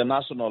with the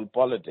national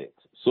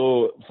politics.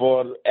 So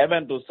for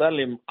Evan to sell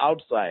him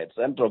outside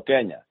central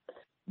Kenya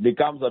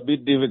becomes a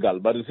bit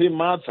difficult. But you see,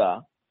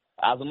 Martha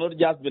has not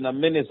just been a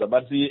minister,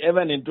 but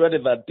even in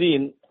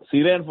 2013,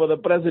 she ran for the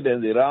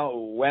presidency,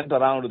 went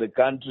around the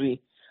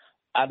country,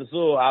 and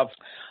so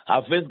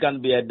her face can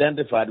be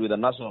identified with a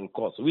national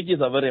cause, which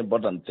is a very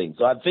important thing.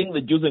 So I think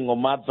the choosing of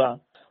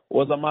Martha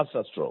was a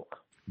masterstroke.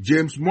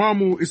 James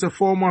Mwamu is a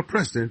former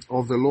president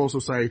of the Law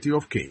Society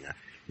of Kenya.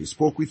 He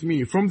spoke with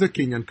me from the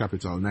Kenyan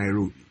capital,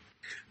 Nairobi.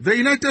 The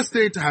United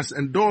States has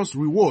endorsed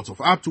rewards of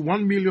up to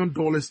 $1 million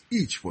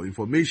each for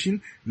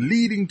information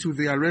leading to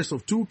the arrest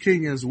of 2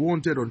 Kenyans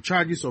wanted on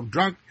charges of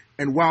drug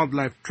and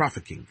wildlife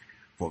trafficking.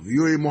 For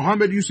VOA,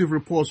 Mohammed Yusuf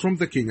reports from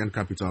the Kenyan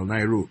capital,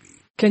 Nairobi.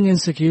 Kenyan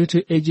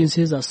security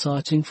agencies are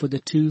searching for the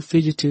 2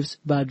 fugitives,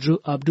 Badru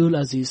Abdul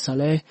Aziz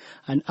Saleh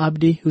and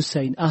Abdi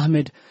Hussein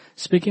Ahmed.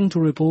 Speaking to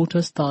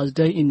reporters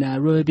Thursday in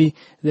Nairobi,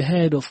 the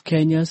head of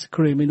Kenya's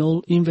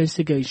Criminal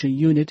Investigation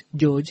Unit,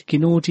 George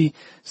Kinoti,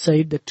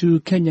 said the 2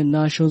 Kenyan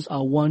nationals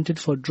are wanted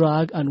for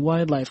drug and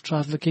wildlife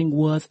trafficking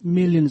worth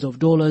millions of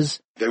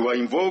dollars. They were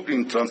involved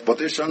in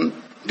transportation,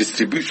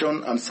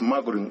 distribution and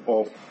smuggling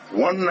of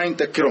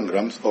 190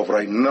 kilograms of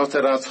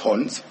rhinoceros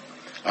horns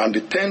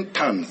and 10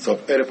 tons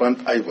of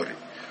elephant ivory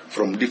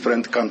from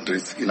different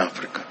countries in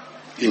Africa,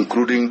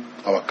 including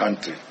our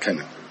country,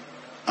 Kenya.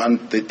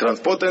 And they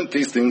transported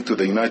these things to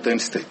the United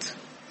States.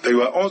 They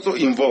were also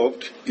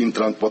involved in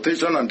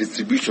transportation and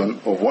distribution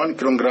of 1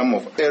 kilogram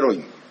of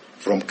heroin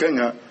from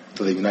Kenya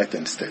to the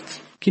United States.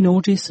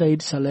 Kinoti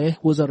said Saleh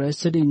was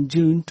arrested in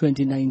June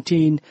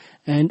 2019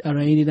 and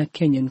arraigned in a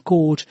Kenyan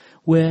court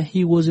where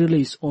he was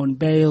released on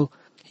bail.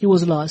 He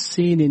was last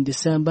seen in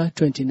December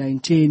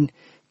 2019.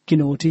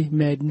 Kinoti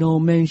made no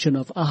mention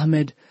of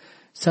Ahmed.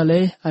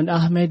 Saleh and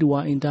Ahmed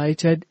were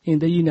indicted in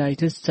the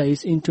United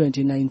States in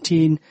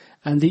 2019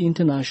 and the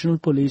International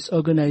Police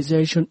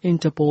Organization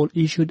Interpol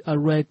issued a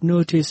red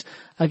notice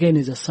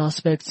against the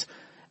suspects.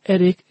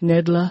 Eric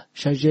Nedler,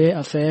 Charge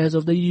Affairs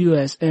of the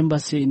U.S.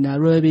 Embassy in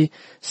Nairobi,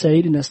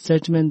 said in a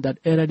statement that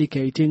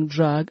eradicating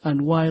drug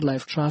and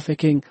wildlife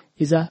trafficking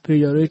is a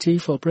priority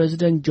for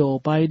President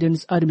Joe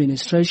Biden's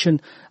administration,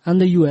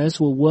 and the U.S.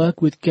 will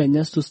work with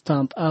Kenya to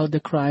stamp out the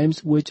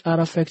crimes which are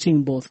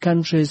affecting both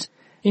countries.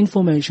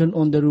 Information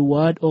on the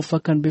reward offer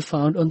can be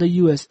found on the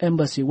U.S.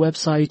 Embassy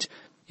website.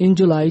 In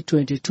July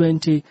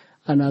 2020,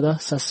 another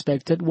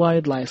suspected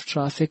wildlife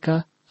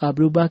trafficker,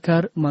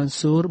 Abubakar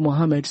Mansour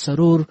Mohammed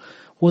Sarur,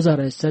 was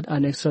arrested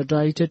and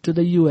extradited to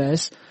the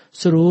U.S.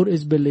 Sarur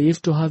is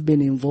believed to have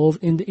been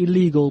involved in the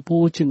illegal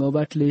poaching of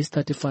at least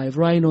 35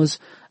 rhinos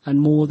and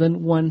more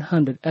than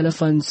 100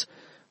 elephants.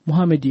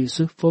 Mohammed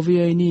Yusuf for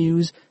VOA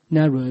News,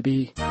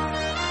 Nairobi.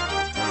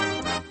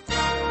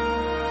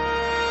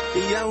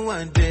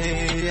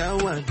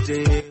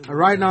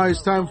 Right now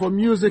it's time for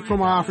music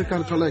from our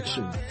African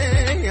collection.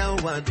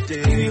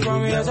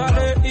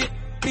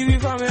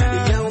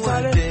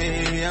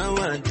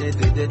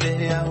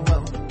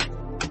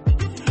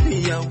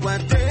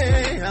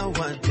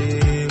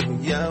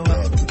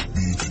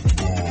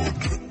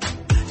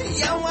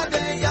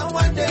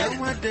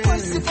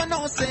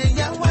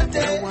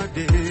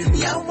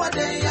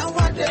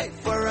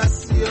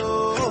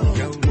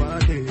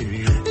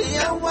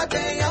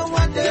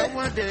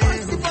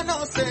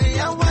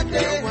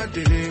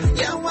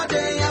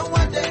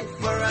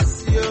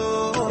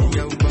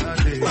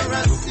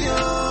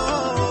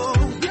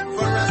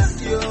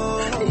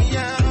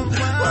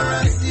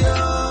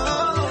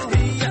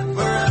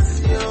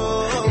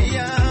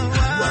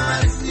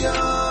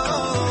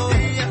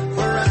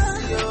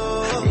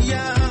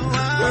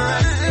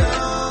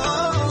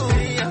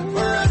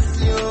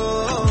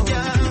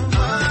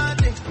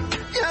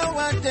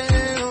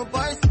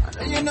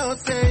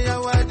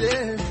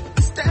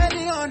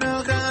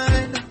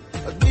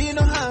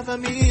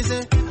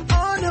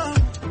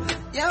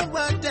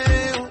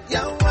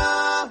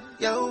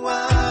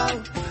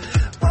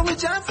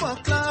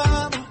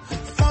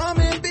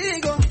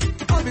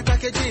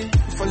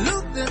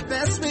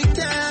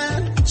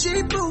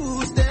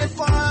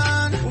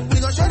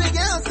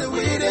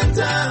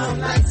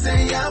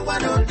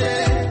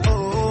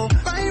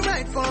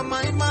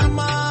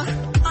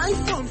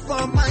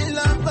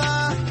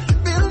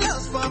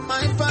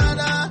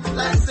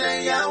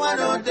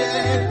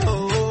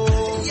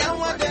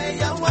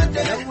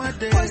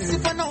 What's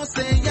if I don't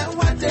say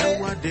Yawade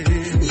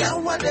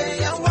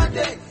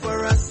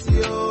for us,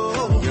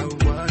 yo.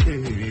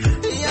 Yawade.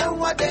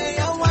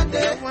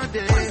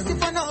 What's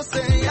if I don't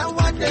say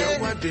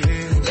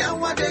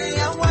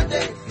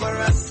Yawade for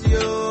us,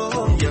 yo.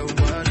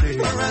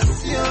 For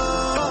us, yo.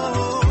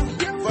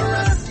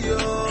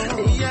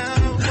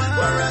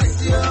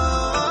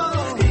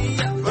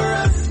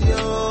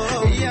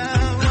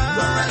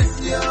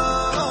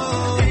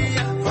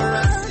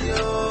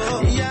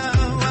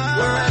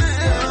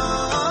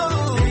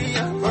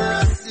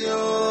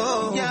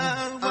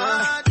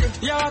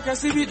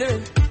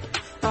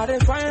 I dey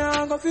find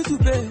I'm go fit to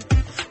pay.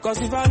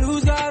 Cause if I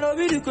lose, God will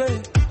be the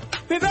quay.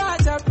 Maybe I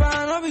tap and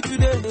I'll be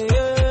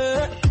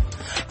today.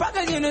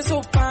 Packaging is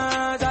so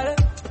bad,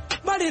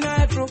 body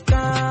night broke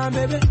down,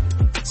 baby.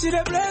 See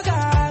the play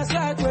guys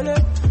like Willie.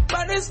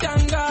 But this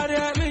can God,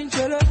 yeah, mean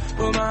chill.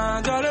 Oh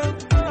my God,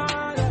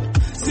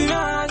 see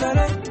my God.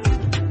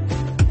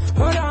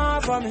 Hold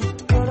on for me.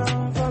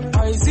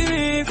 Oh, you see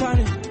me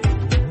funny.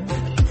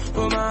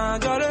 Oh my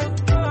God,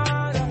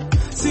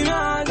 see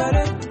my God.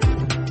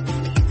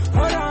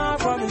 Hold on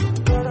for me.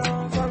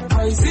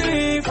 I see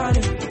me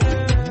funny.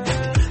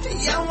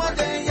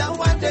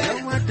 Yawade.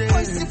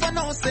 What's if I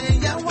don't say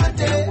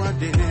Yawade?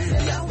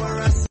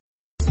 Yawade.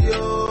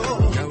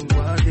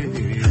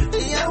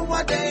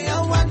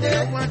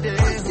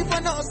 What's if I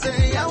don't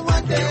say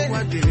Yawade?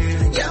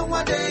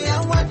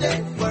 Yawade.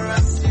 For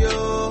us,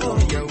 yo.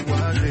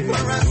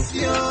 For us,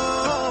 yo.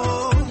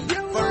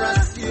 For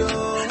us, yo.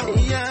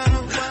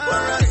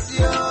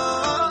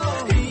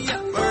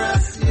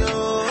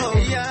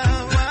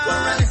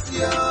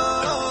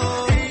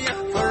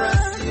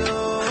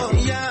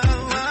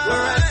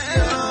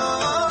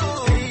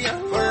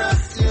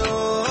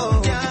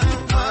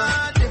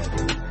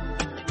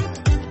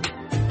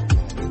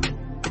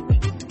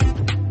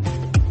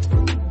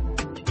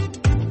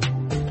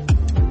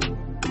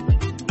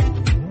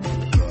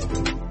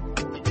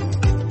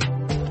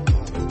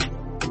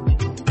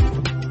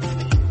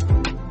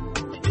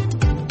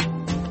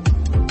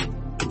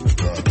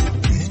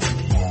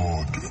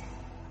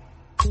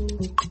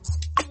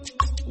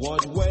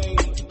 What way?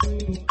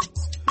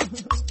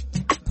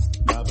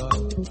 Baba.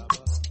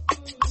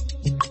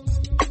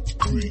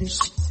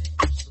 Grease.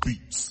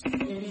 Beats.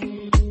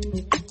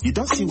 You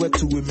don't see where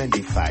two women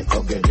they fight.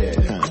 Okay,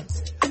 there.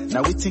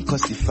 Now we think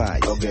cause they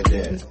fight. Okay,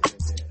 there.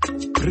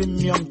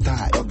 Premium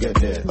tie. Okay,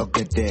 there.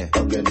 Okay, there.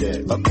 Okay,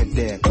 there. Okay,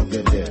 there.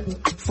 Okay, there.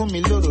 For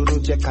me, Loro,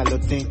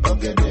 Jekalotin.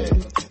 Okay, there.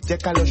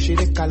 Jekalo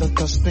Shire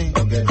Kalotostin.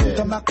 Okay, there.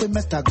 Tomakwe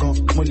Metagon.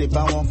 Mole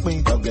Bawon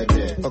Pin. Okay,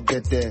 there. Okay,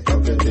 there.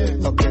 Okay, there.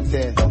 Okay,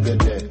 there. Okay,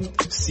 there.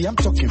 See, I'm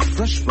talking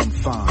fresh from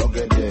farm.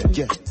 Okay, there.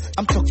 Yeah.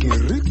 I'm talking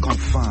real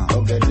confirm.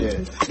 Okay,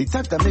 there. The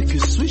type that make you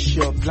switch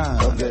your plan.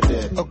 Okay,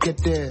 there. Okay,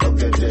 there.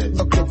 Okay, there.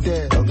 Okay,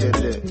 there. Okay,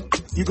 there.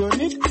 You go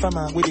need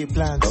farmer with a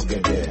plant. Okay,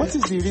 there. What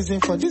is the reason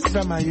for this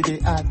drama you dey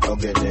add?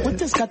 Okay, there.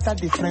 What is scatter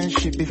the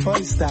friendship before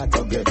it start?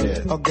 Okay,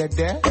 there. Okay,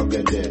 there.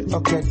 Okay, there.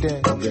 Okay,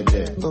 there. Okay,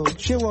 there. Oh,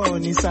 she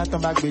won't need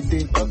Satan back with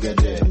it. Okay,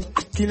 there.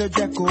 Kilo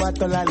Jacko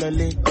Atola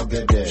Lole.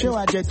 Okay, there. She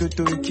wa jet to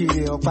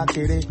Kiri or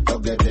Pakere.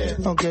 Okay, there.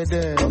 Okay,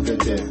 there. Okay,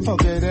 there.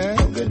 Okay, there.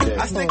 Okay, there.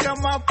 I stick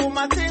 'em up for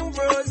my team,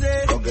 Rose.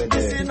 Okay, there.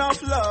 It's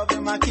enough love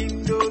in my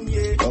kingdom,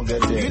 yeah. Okay,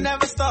 there. You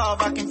never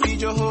starve, I can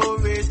feed your whole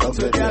race. Okay,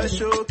 so gotta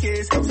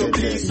showcase, okay, so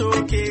please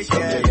showcase,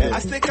 yeah. Okay, I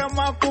stick 'em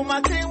up for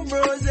my team,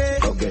 Rose.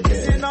 Okay, there.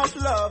 It's enough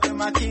love in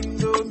my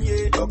kingdom,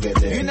 yeah. Okay,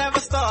 there. You never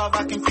starve,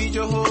 I can feed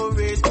your whole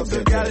race. Okay,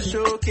 so gotta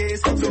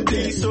showcase, okay, so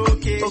please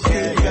showcase,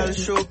 okay, yeah. Gotta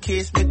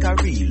showcase, make a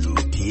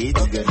relocate.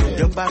 Okay, there.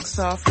 Your back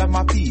soft like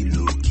my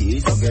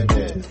pillowcase. Okay,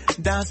 there.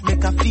 Dance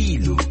make a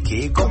feel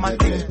okay. Got my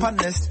thing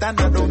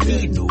understand, I don't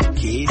need no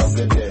case.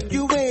 Okay, there.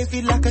 You wave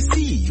it like a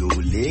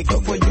CEO leg.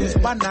 Okay, for use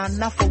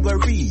banana for a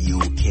Rio,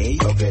 okay?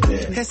 Okay,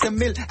 there. Here's a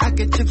meal, I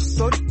get chips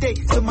so day.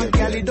 So my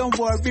galley, don't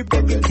worry,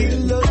 baby,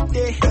 kill a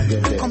day.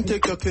 Come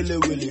take a killer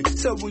willy.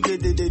 So we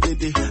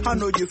did. I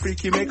know you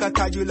freaky, make a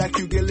tie you like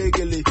you gilly.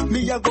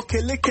 Me, I go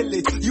kill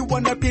it. You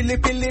wanna pill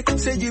it.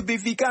 Say you be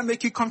vegan,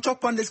 make you come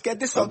chop on this, get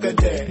this. Okay,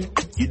 there.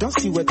 You don't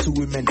see where two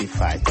women they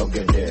fight.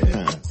 Okay,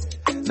 there.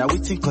 Now we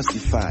think cause they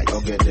fight.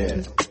 Okay,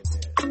 there.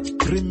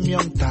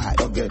 Premium tie.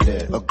 Okay,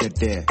 there. Okay,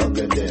 there.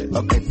 Okay, there.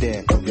 Okay,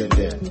 there. Okay,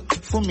 there.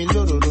 For me,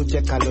 Loro,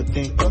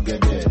 Jekalotin. Okay,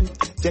 there.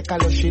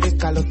 Jekalo Shire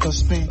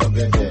Kalotostin.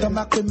 Okay, there.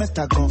 Tomakwe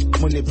Metagon.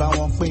 Mole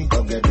Bawon Pin.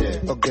 Okay,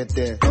 there. Okay,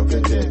 there. Okay,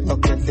 there.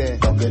 Okay, there.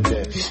 Okay,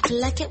 there.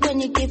 Like it when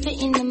you give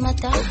it in the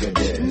matter. Okay,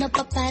 there. No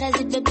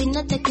paparazzi, baby,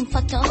 not taking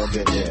photo.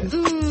 Okay, there.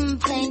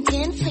 Playing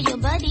 10 for your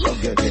body.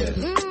 Okay, there.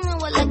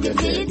 Well, I can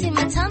feel it in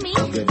my tummy.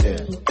 Okay,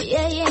 there.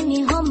 Yeah,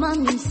 ni homa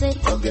minse.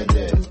 Okay,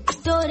 there.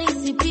 Story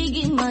si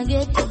pigi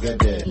mageto. Okay,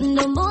 there.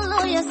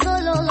 Ndombolo ya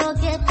solo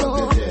loketo.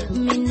 Okay, there.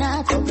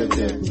 Minato. Okay,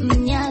 there.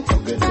 Mnyato.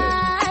 Okay, there.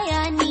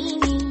 Taya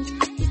nini.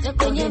 Ito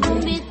kwenye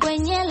vumbi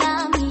kwenye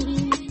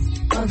lami.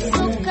 Okay,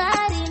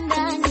 sukari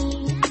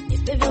ndani.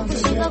 Ipevyo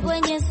kushika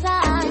kwenye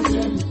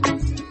sahani.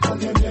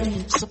 Okay, there.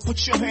 So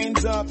put your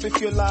hands up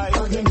if you like.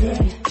 Okay, there.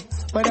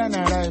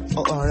 Banana ripe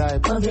or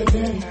unripe. Okay,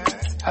 there.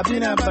 I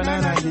been a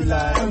banana you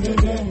like. Okay,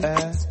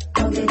 there.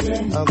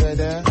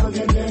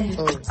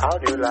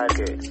 like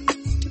it?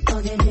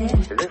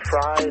 Is it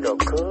fried or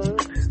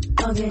cooked?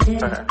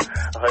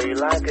 Or you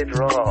like it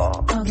raw?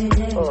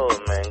 Oh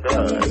my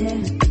God.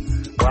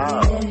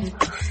 Wow. You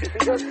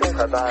see, just think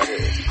about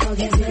it.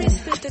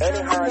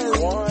 Anyhow you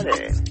want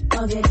it,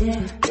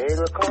 it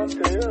will come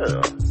to you.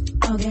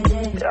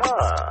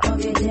 Yeah.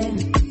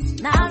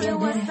 Now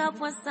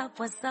what's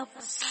up?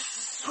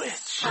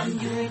 Switch.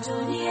 Amjui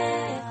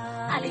dunie,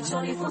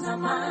 alichonifunza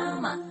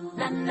mama,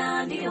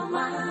 na ndio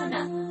maana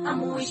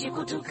amuishi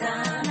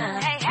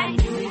kutukana.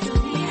 Amjui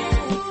dunie,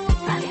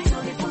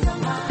 alichonifunza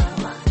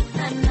mama,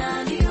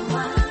 na ndio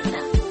maana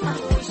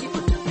amuishi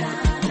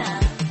kutukana.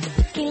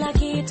 Kila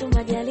kitu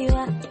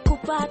majaliwa,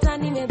 kupata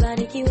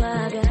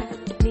nimebarikiwaga.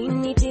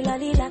 Mimi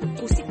tilalila,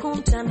 usiku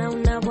mchana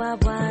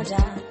unabwabwaja.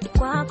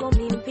 Kwako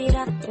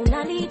mimpira,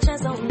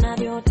 unanicheza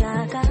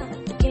unavyotaka.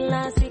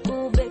 Kila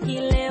siku beki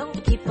leo,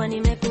 kipa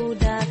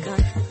nimekudaka.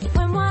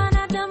 We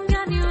mwanadamu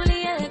gani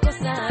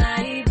uliyekosa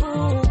aibu?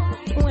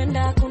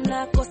 Huenda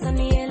kuna kosa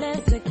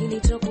nieleze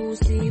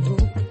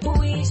kilichokusibu.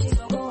 Uishi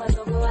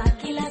zogoa,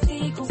 kila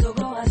siku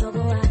zogoa.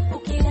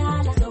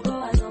 Ukilala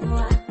zogoa.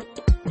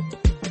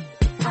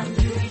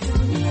 Amjui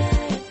dunie,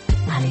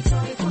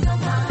 alichonifunza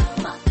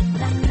mama,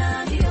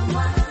 na ndio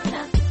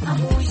maana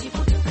amuishi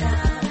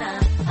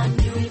kutukana.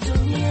 Amjui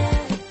dunie,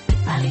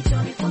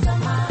 alichonifunza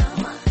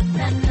mama,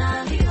 na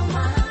ndio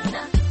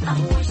maana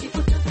amuishi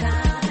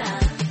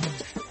kutukana.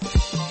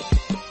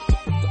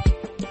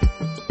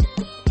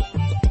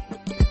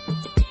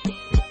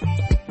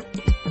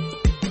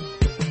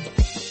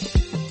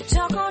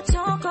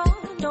 Choko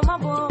ndo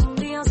mambo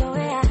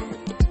mliozoea,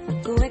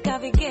 kuweka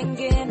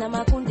vigenge na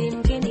makundi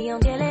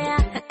mkiniongelea.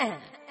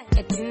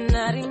 Eti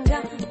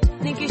naringa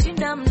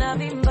nikishinda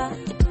mnavimba,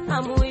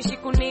 hamuishi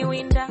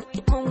kuniwinda,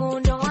 Mungu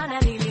ndo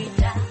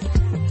ananilinda.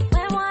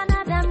 We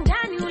mwanadamu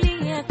gani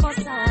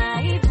uliyekosa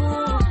aibu?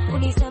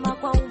 Unisema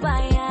kwa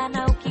ubaya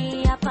na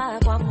ukiapa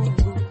kwa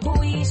Mungu.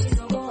 Uishi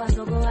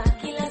zogoa,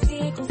 kila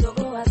siku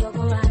zogoa.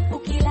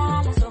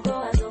 Ukilala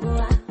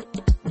zogoa.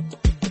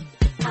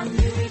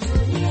 Amjui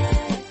dunie,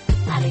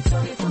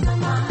 alichonifunza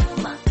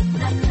mama,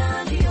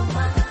 na ndio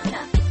maana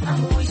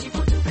amuishi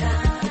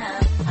kutukana.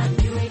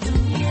 Amjui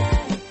dunie,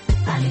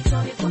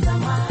 alichonifunza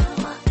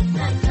mama,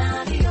 na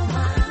ndio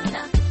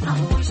maana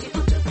amuishi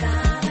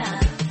kutukana.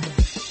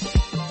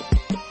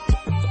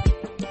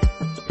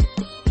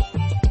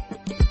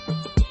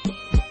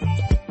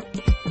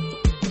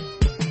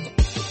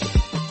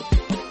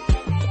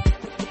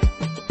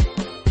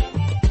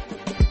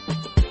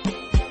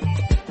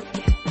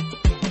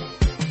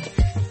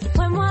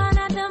 We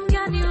mwanadamu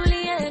gani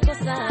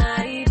uliyekosa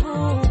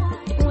aibu?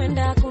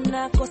 Huenda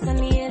kuna kosa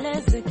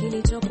nieleze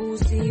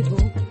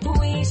kilichokusibu.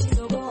 Uishi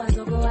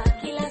zogoa,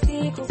 kila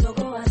siku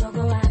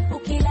zogoa.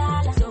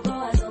 Ukilala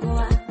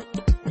zogoa.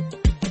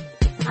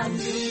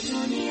 Amjui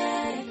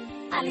dunie,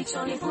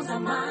 alichonifunza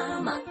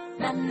mama,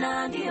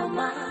 na ndio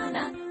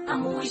maana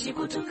amuishi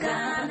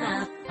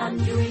kutukana.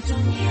 Amjui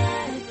dunie,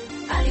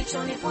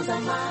 alichonifunza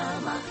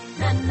mama,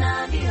 na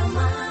ndio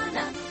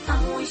maana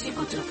amuishi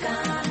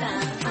kutukana.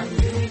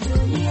 Amjui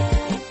dunie,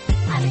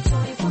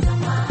 alichonifunza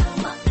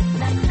mama,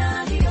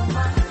 na ndio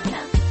maana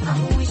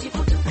amuishi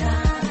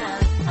kutukana.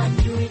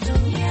 Amjui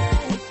dunie,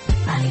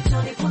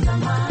 alichonifunza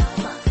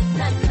mama,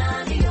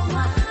 na ndio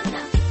maana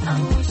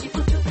amuishi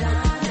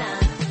kutukana.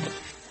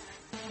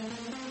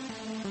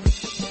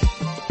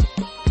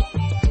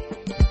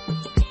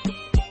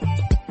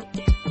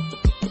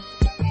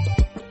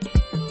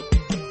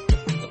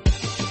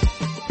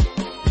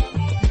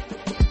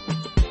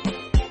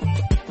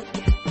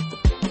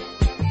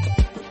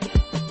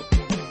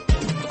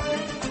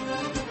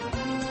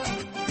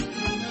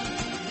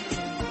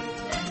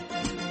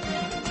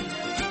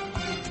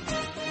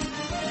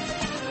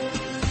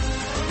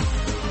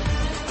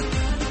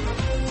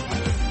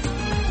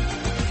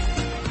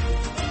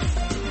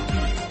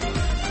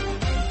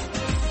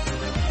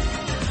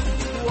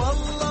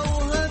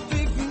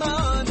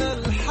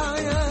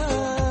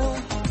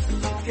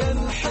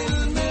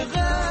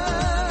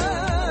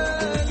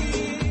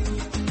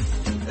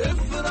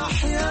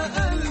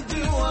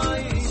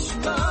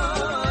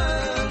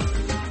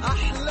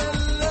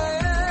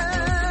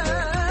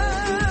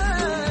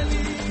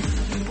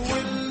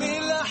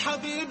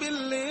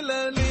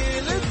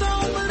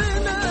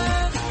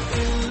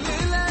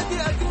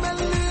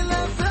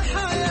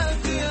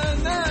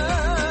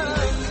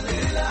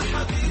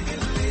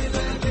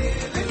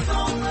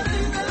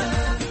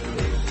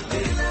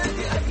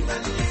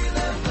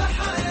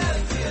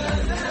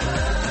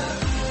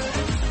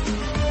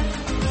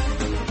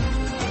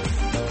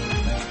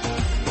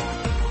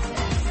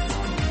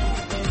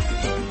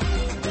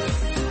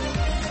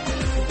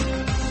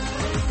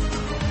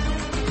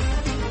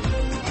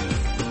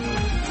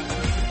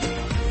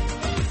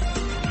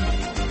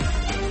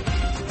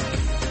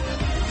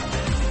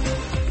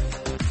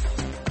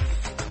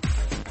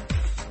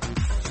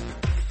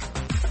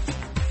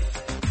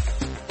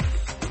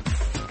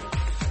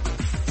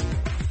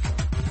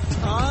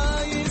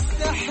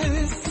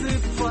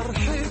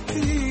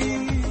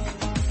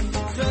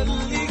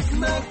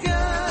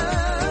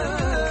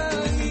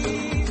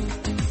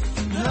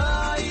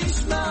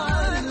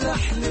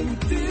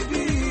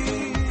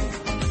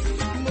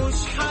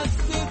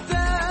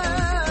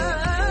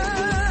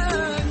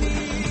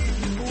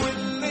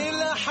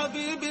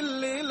 حبيبي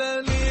الليلة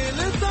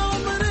ليلة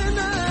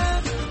عمرنا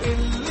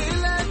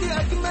الليلة دي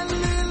أجمل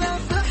ليلة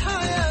في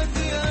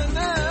حياتي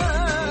أنا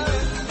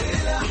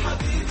الليلة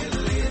حبيبي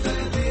الليلة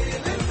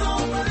ليلة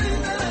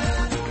عمرنا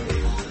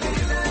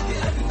الليلة دي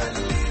أجمل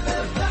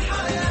ليلة في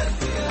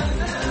حياتي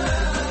أنا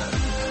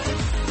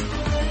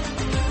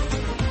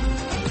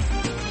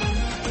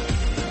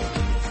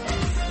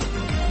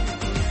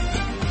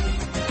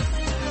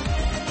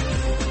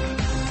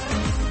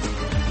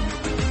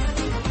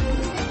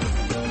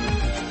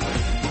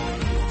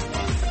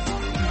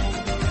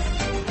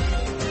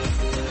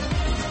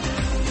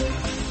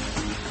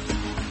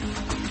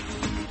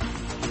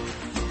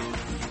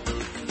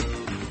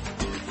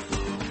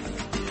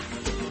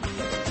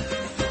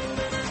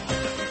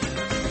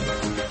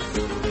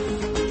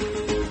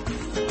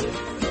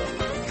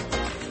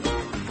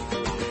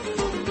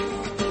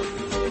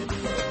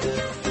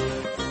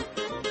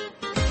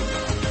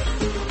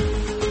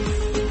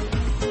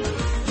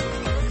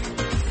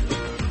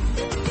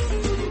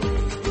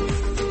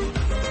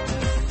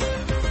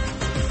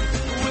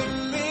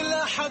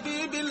والليلة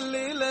حبيبي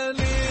الليلة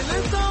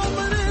ليلة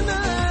عمرنا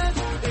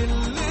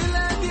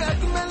الليلة دي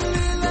أجمل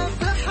ليلة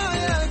في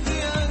حياتي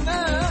أنا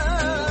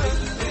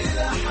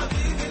الليلة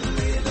حبيبي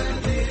الليلة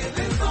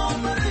ليلة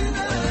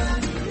عمرنا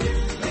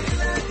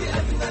الليلة دي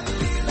أجمل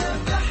ليلة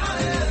في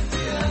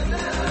حياتي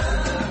أنا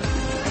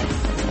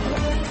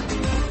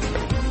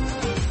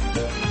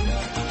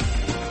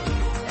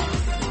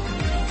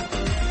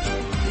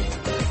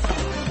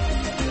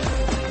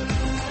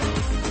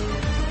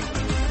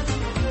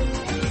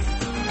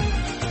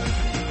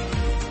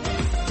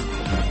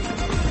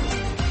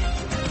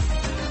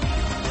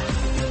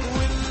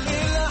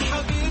والليلة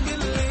حبيبي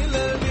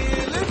الليلة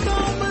ليلة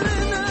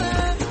عمرنا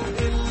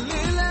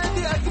الليلة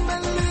دي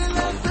أجمل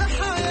ليلة في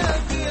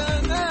حياتي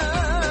أنا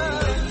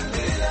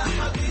الليلة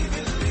حبيبي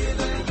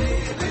الليلة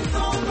ليلة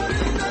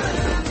عمرنا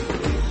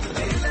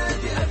الليلة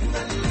دي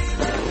أجمل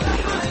ليلة في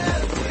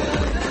حياتي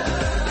أنا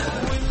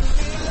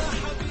والليلة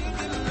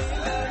حبيبي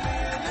الليلة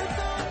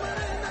ليلة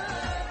عمرنا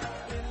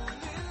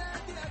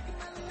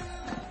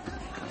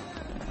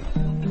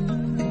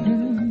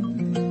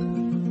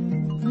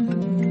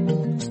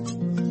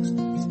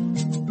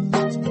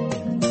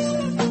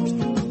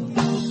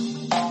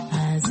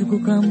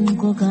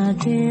Azukukamuko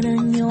kakera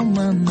nnyo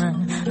mama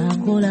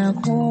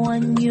akolako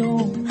wannyo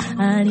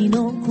alina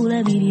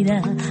okulabirira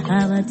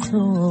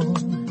abato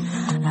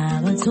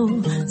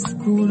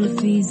school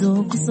fees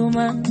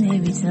okusoma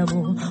n'ebitabo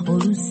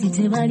olusi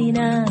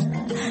tebalina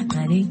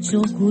kale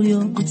ekyokulya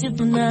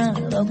okukifuna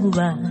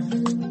baguba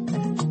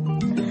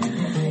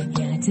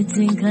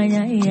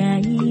yatetenkanya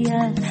yayiya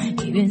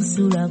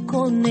ebyensulako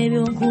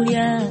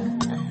n'ebyokulya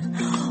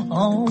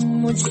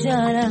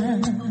omukyala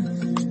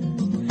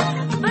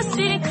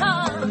basirika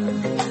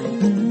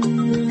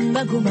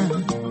baguma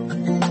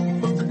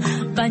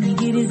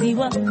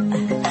banyigirizibwa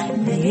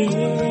naye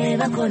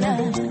bakola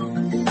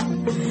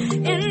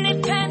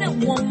independent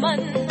woman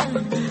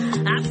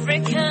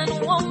African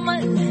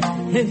woman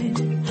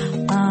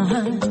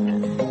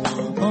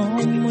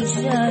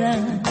omukyala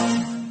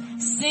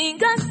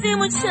singa si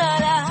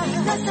mukyala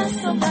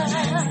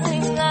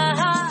singa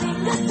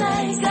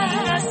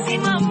si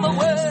mama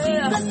we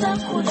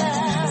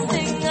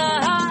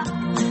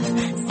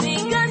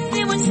singa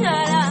si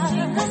mukyala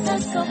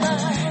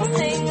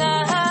singa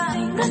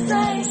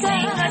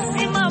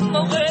si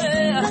mama we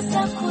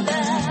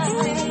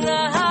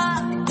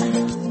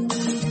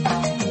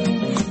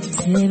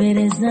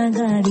tebereza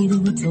ngali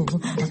lubuto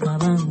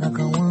akabanga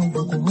kawanvu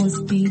ku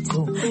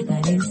hospital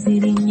kale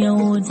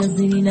sirinyawo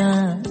tazirina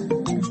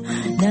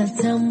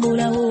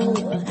natambulawo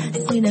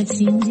sina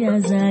kinja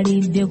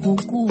zalidde ku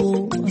kkubo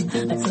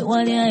ate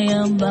wali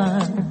ayamba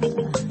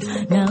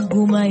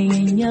naguma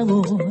yennyabo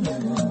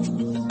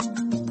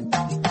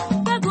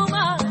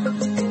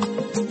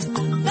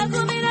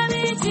bagumira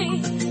biki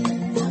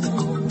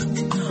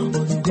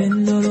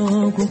olugendo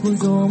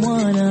lw'okukuza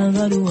omwana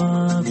nga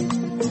luwanvu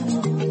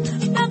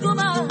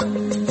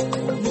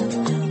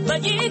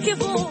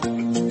banyikivu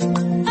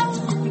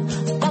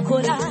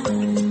bakola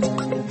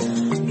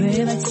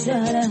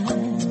bebakyala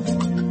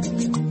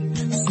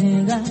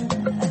singa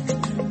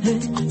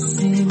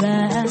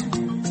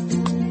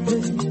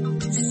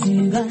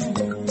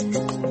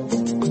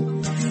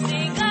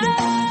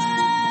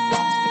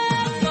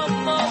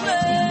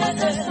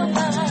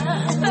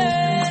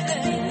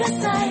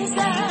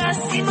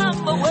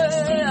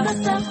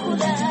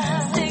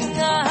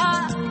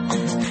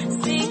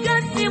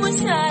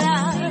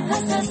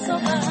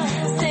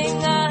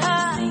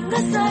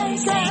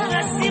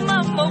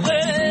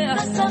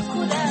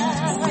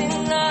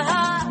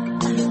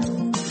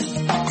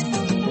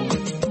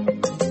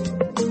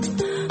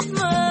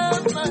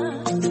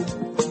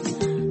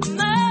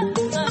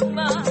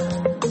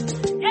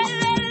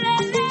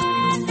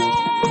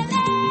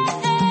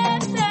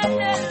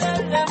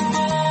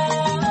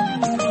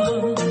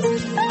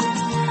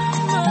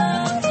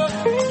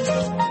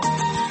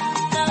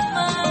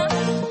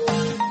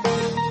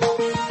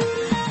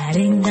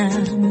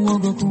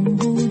muogo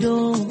kumbudo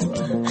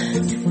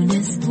sifune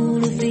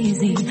school fees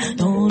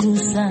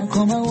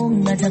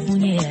nga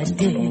tafunye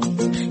yadde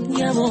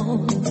nyabo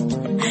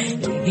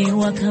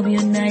ewaka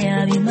byonna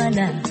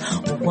yabimala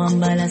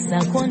okwambala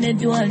sako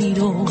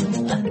n'eddwaliro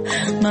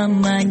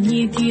mama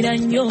nyiikira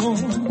nnyo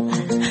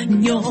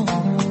nnyo.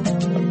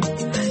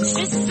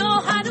 She's so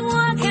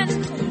hard-working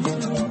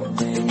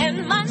and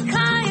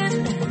mankind.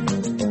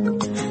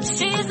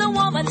 She's a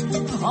woman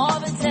of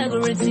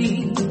integrity.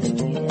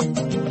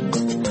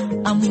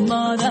 A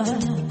mother,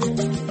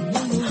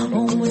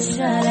 oh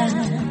Mushala,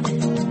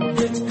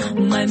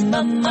 my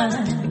mama,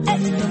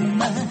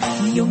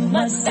 you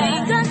must be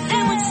that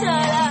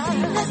Mushala.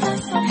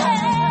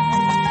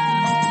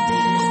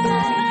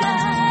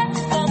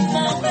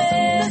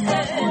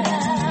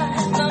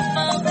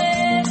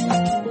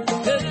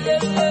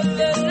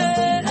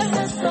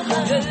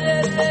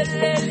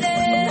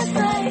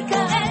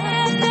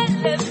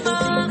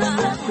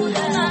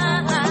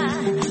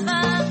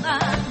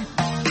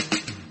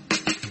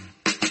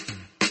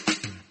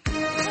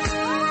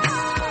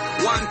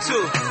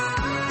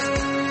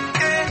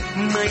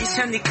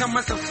 Maisha ni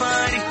kama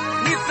safari,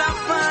 ni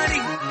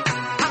safari,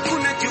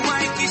 hakuna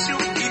juwahi kesho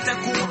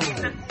itakuwa.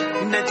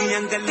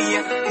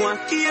 Najiangalia kwa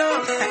kioo,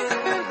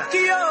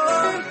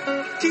 kioo,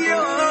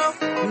 kioo,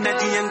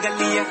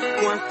 najiangalia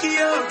kwa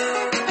kioo,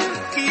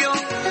 kioo,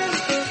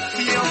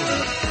 kioo,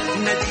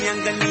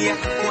 najiangalia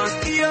kwa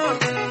kioo,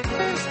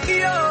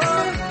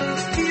 kioo,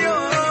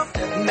 kioo,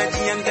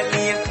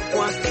 najiangalia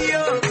kwa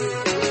kioo,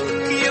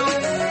 kioo,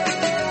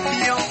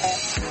 kioo.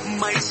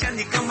 Maisha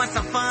ni kama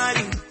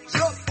safari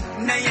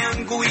na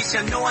yangu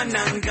ishanoa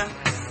nanga.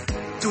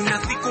 Tuna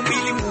siku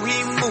mbili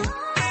muhimu,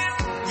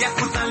 ya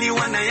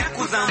kuzaliwa na ya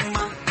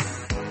kuzama.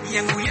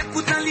 Yangu ya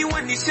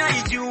kuzaliwa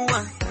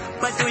nishaijua,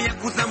 bado ya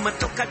kuzama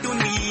toka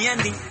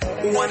duniani.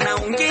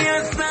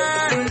 Wanaongea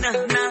sana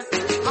na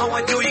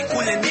hawajui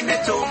kule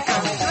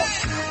nimetoka,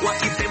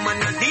 wakisema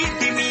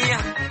nadidimia,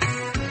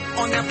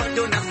 ona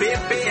bado na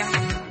bebea.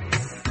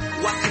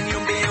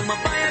 Wakiniombea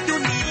mabaya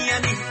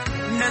duniani,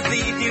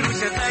 nazidi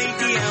rusha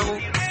zaidi yao.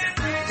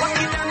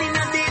 Wakidhani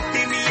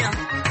nadidimia,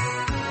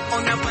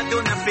 ona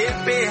bado na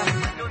bebea.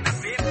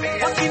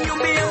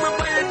 Wakiniombea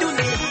mabaya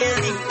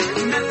duniani,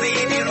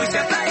 nazidi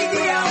rusha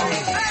zaidi yao.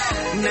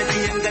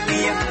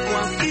 Najiangalia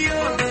kwa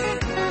kioo,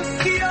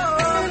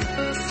 kioo,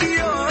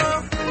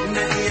 kioo,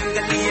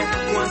 najiangalia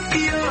kwa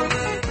kioo,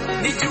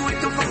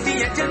 nijue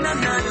tofauti ya jana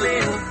na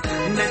leo.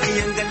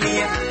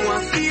 Najiangalia kwa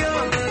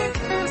kioo,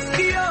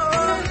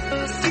 kioo,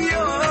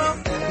 kioo,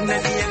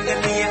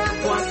 najiangalia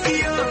kwa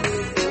kioo,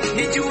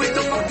 nijue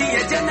tofauti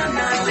ya jana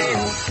na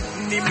leo.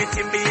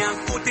 Nimetembea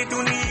kote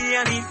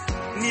duniani,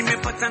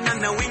 nimepatana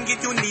na wengi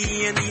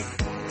duniani.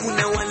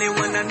 Kuna wale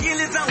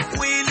wananieleza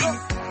ukweli,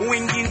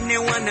 wengine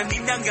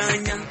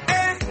wananidanganya,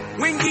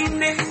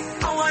 wengine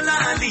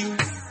hawalali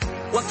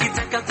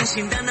wakitaka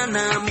kushindana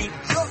nami.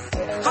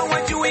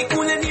 Hawajui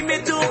kule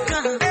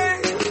nimetoka,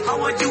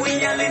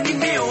 hawajui yale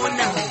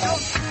nimeona.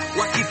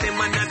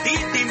 Wakisema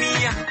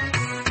nadidimia,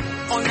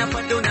 ona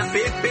bado na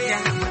bebea.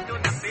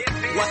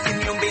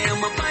 Wakiniombea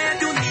mabaya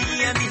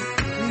duniani,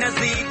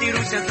 nazidi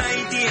rusha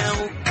zaidi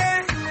yao.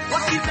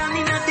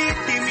 Wakidhani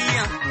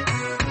nadidimia,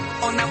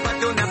 ona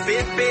bado na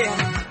bebea.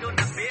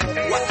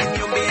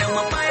 Wakiniombea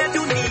mabaya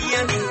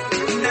duniani,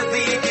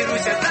 nazidi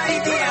rusha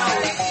zaidi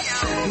yao.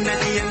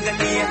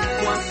 Najiangalia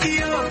kwa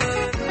kioo.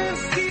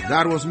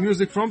 That was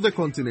music from the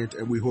continent,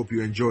 and we hope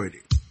you enjoyed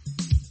it.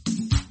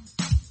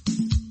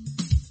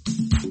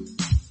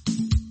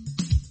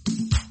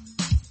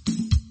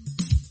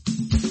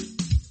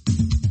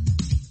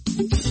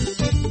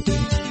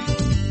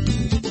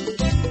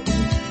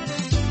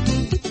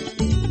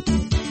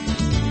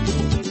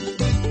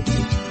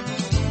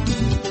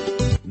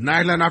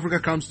 Nightline Africa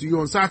comes to you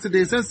on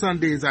Saturdays and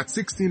Sundays at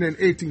 16 and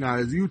 18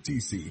 hours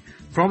UTC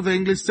from the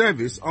English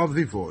service of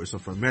the Voice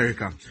of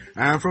America.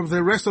 And from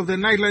the rest of the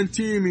Nightline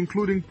team,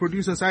 including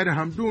producer Saida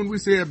Hamdoun, we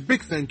say a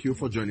big thank you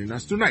for joining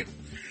us tonight.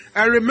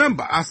 And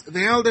remember, as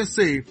the elders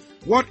say,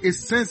 what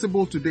is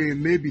sensible today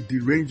may be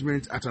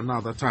derangement at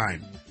another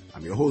time.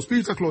 I'm your host,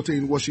 Peter Clotte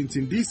in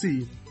Washington,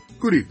 D.C.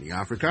 Good evening,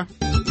 Africa.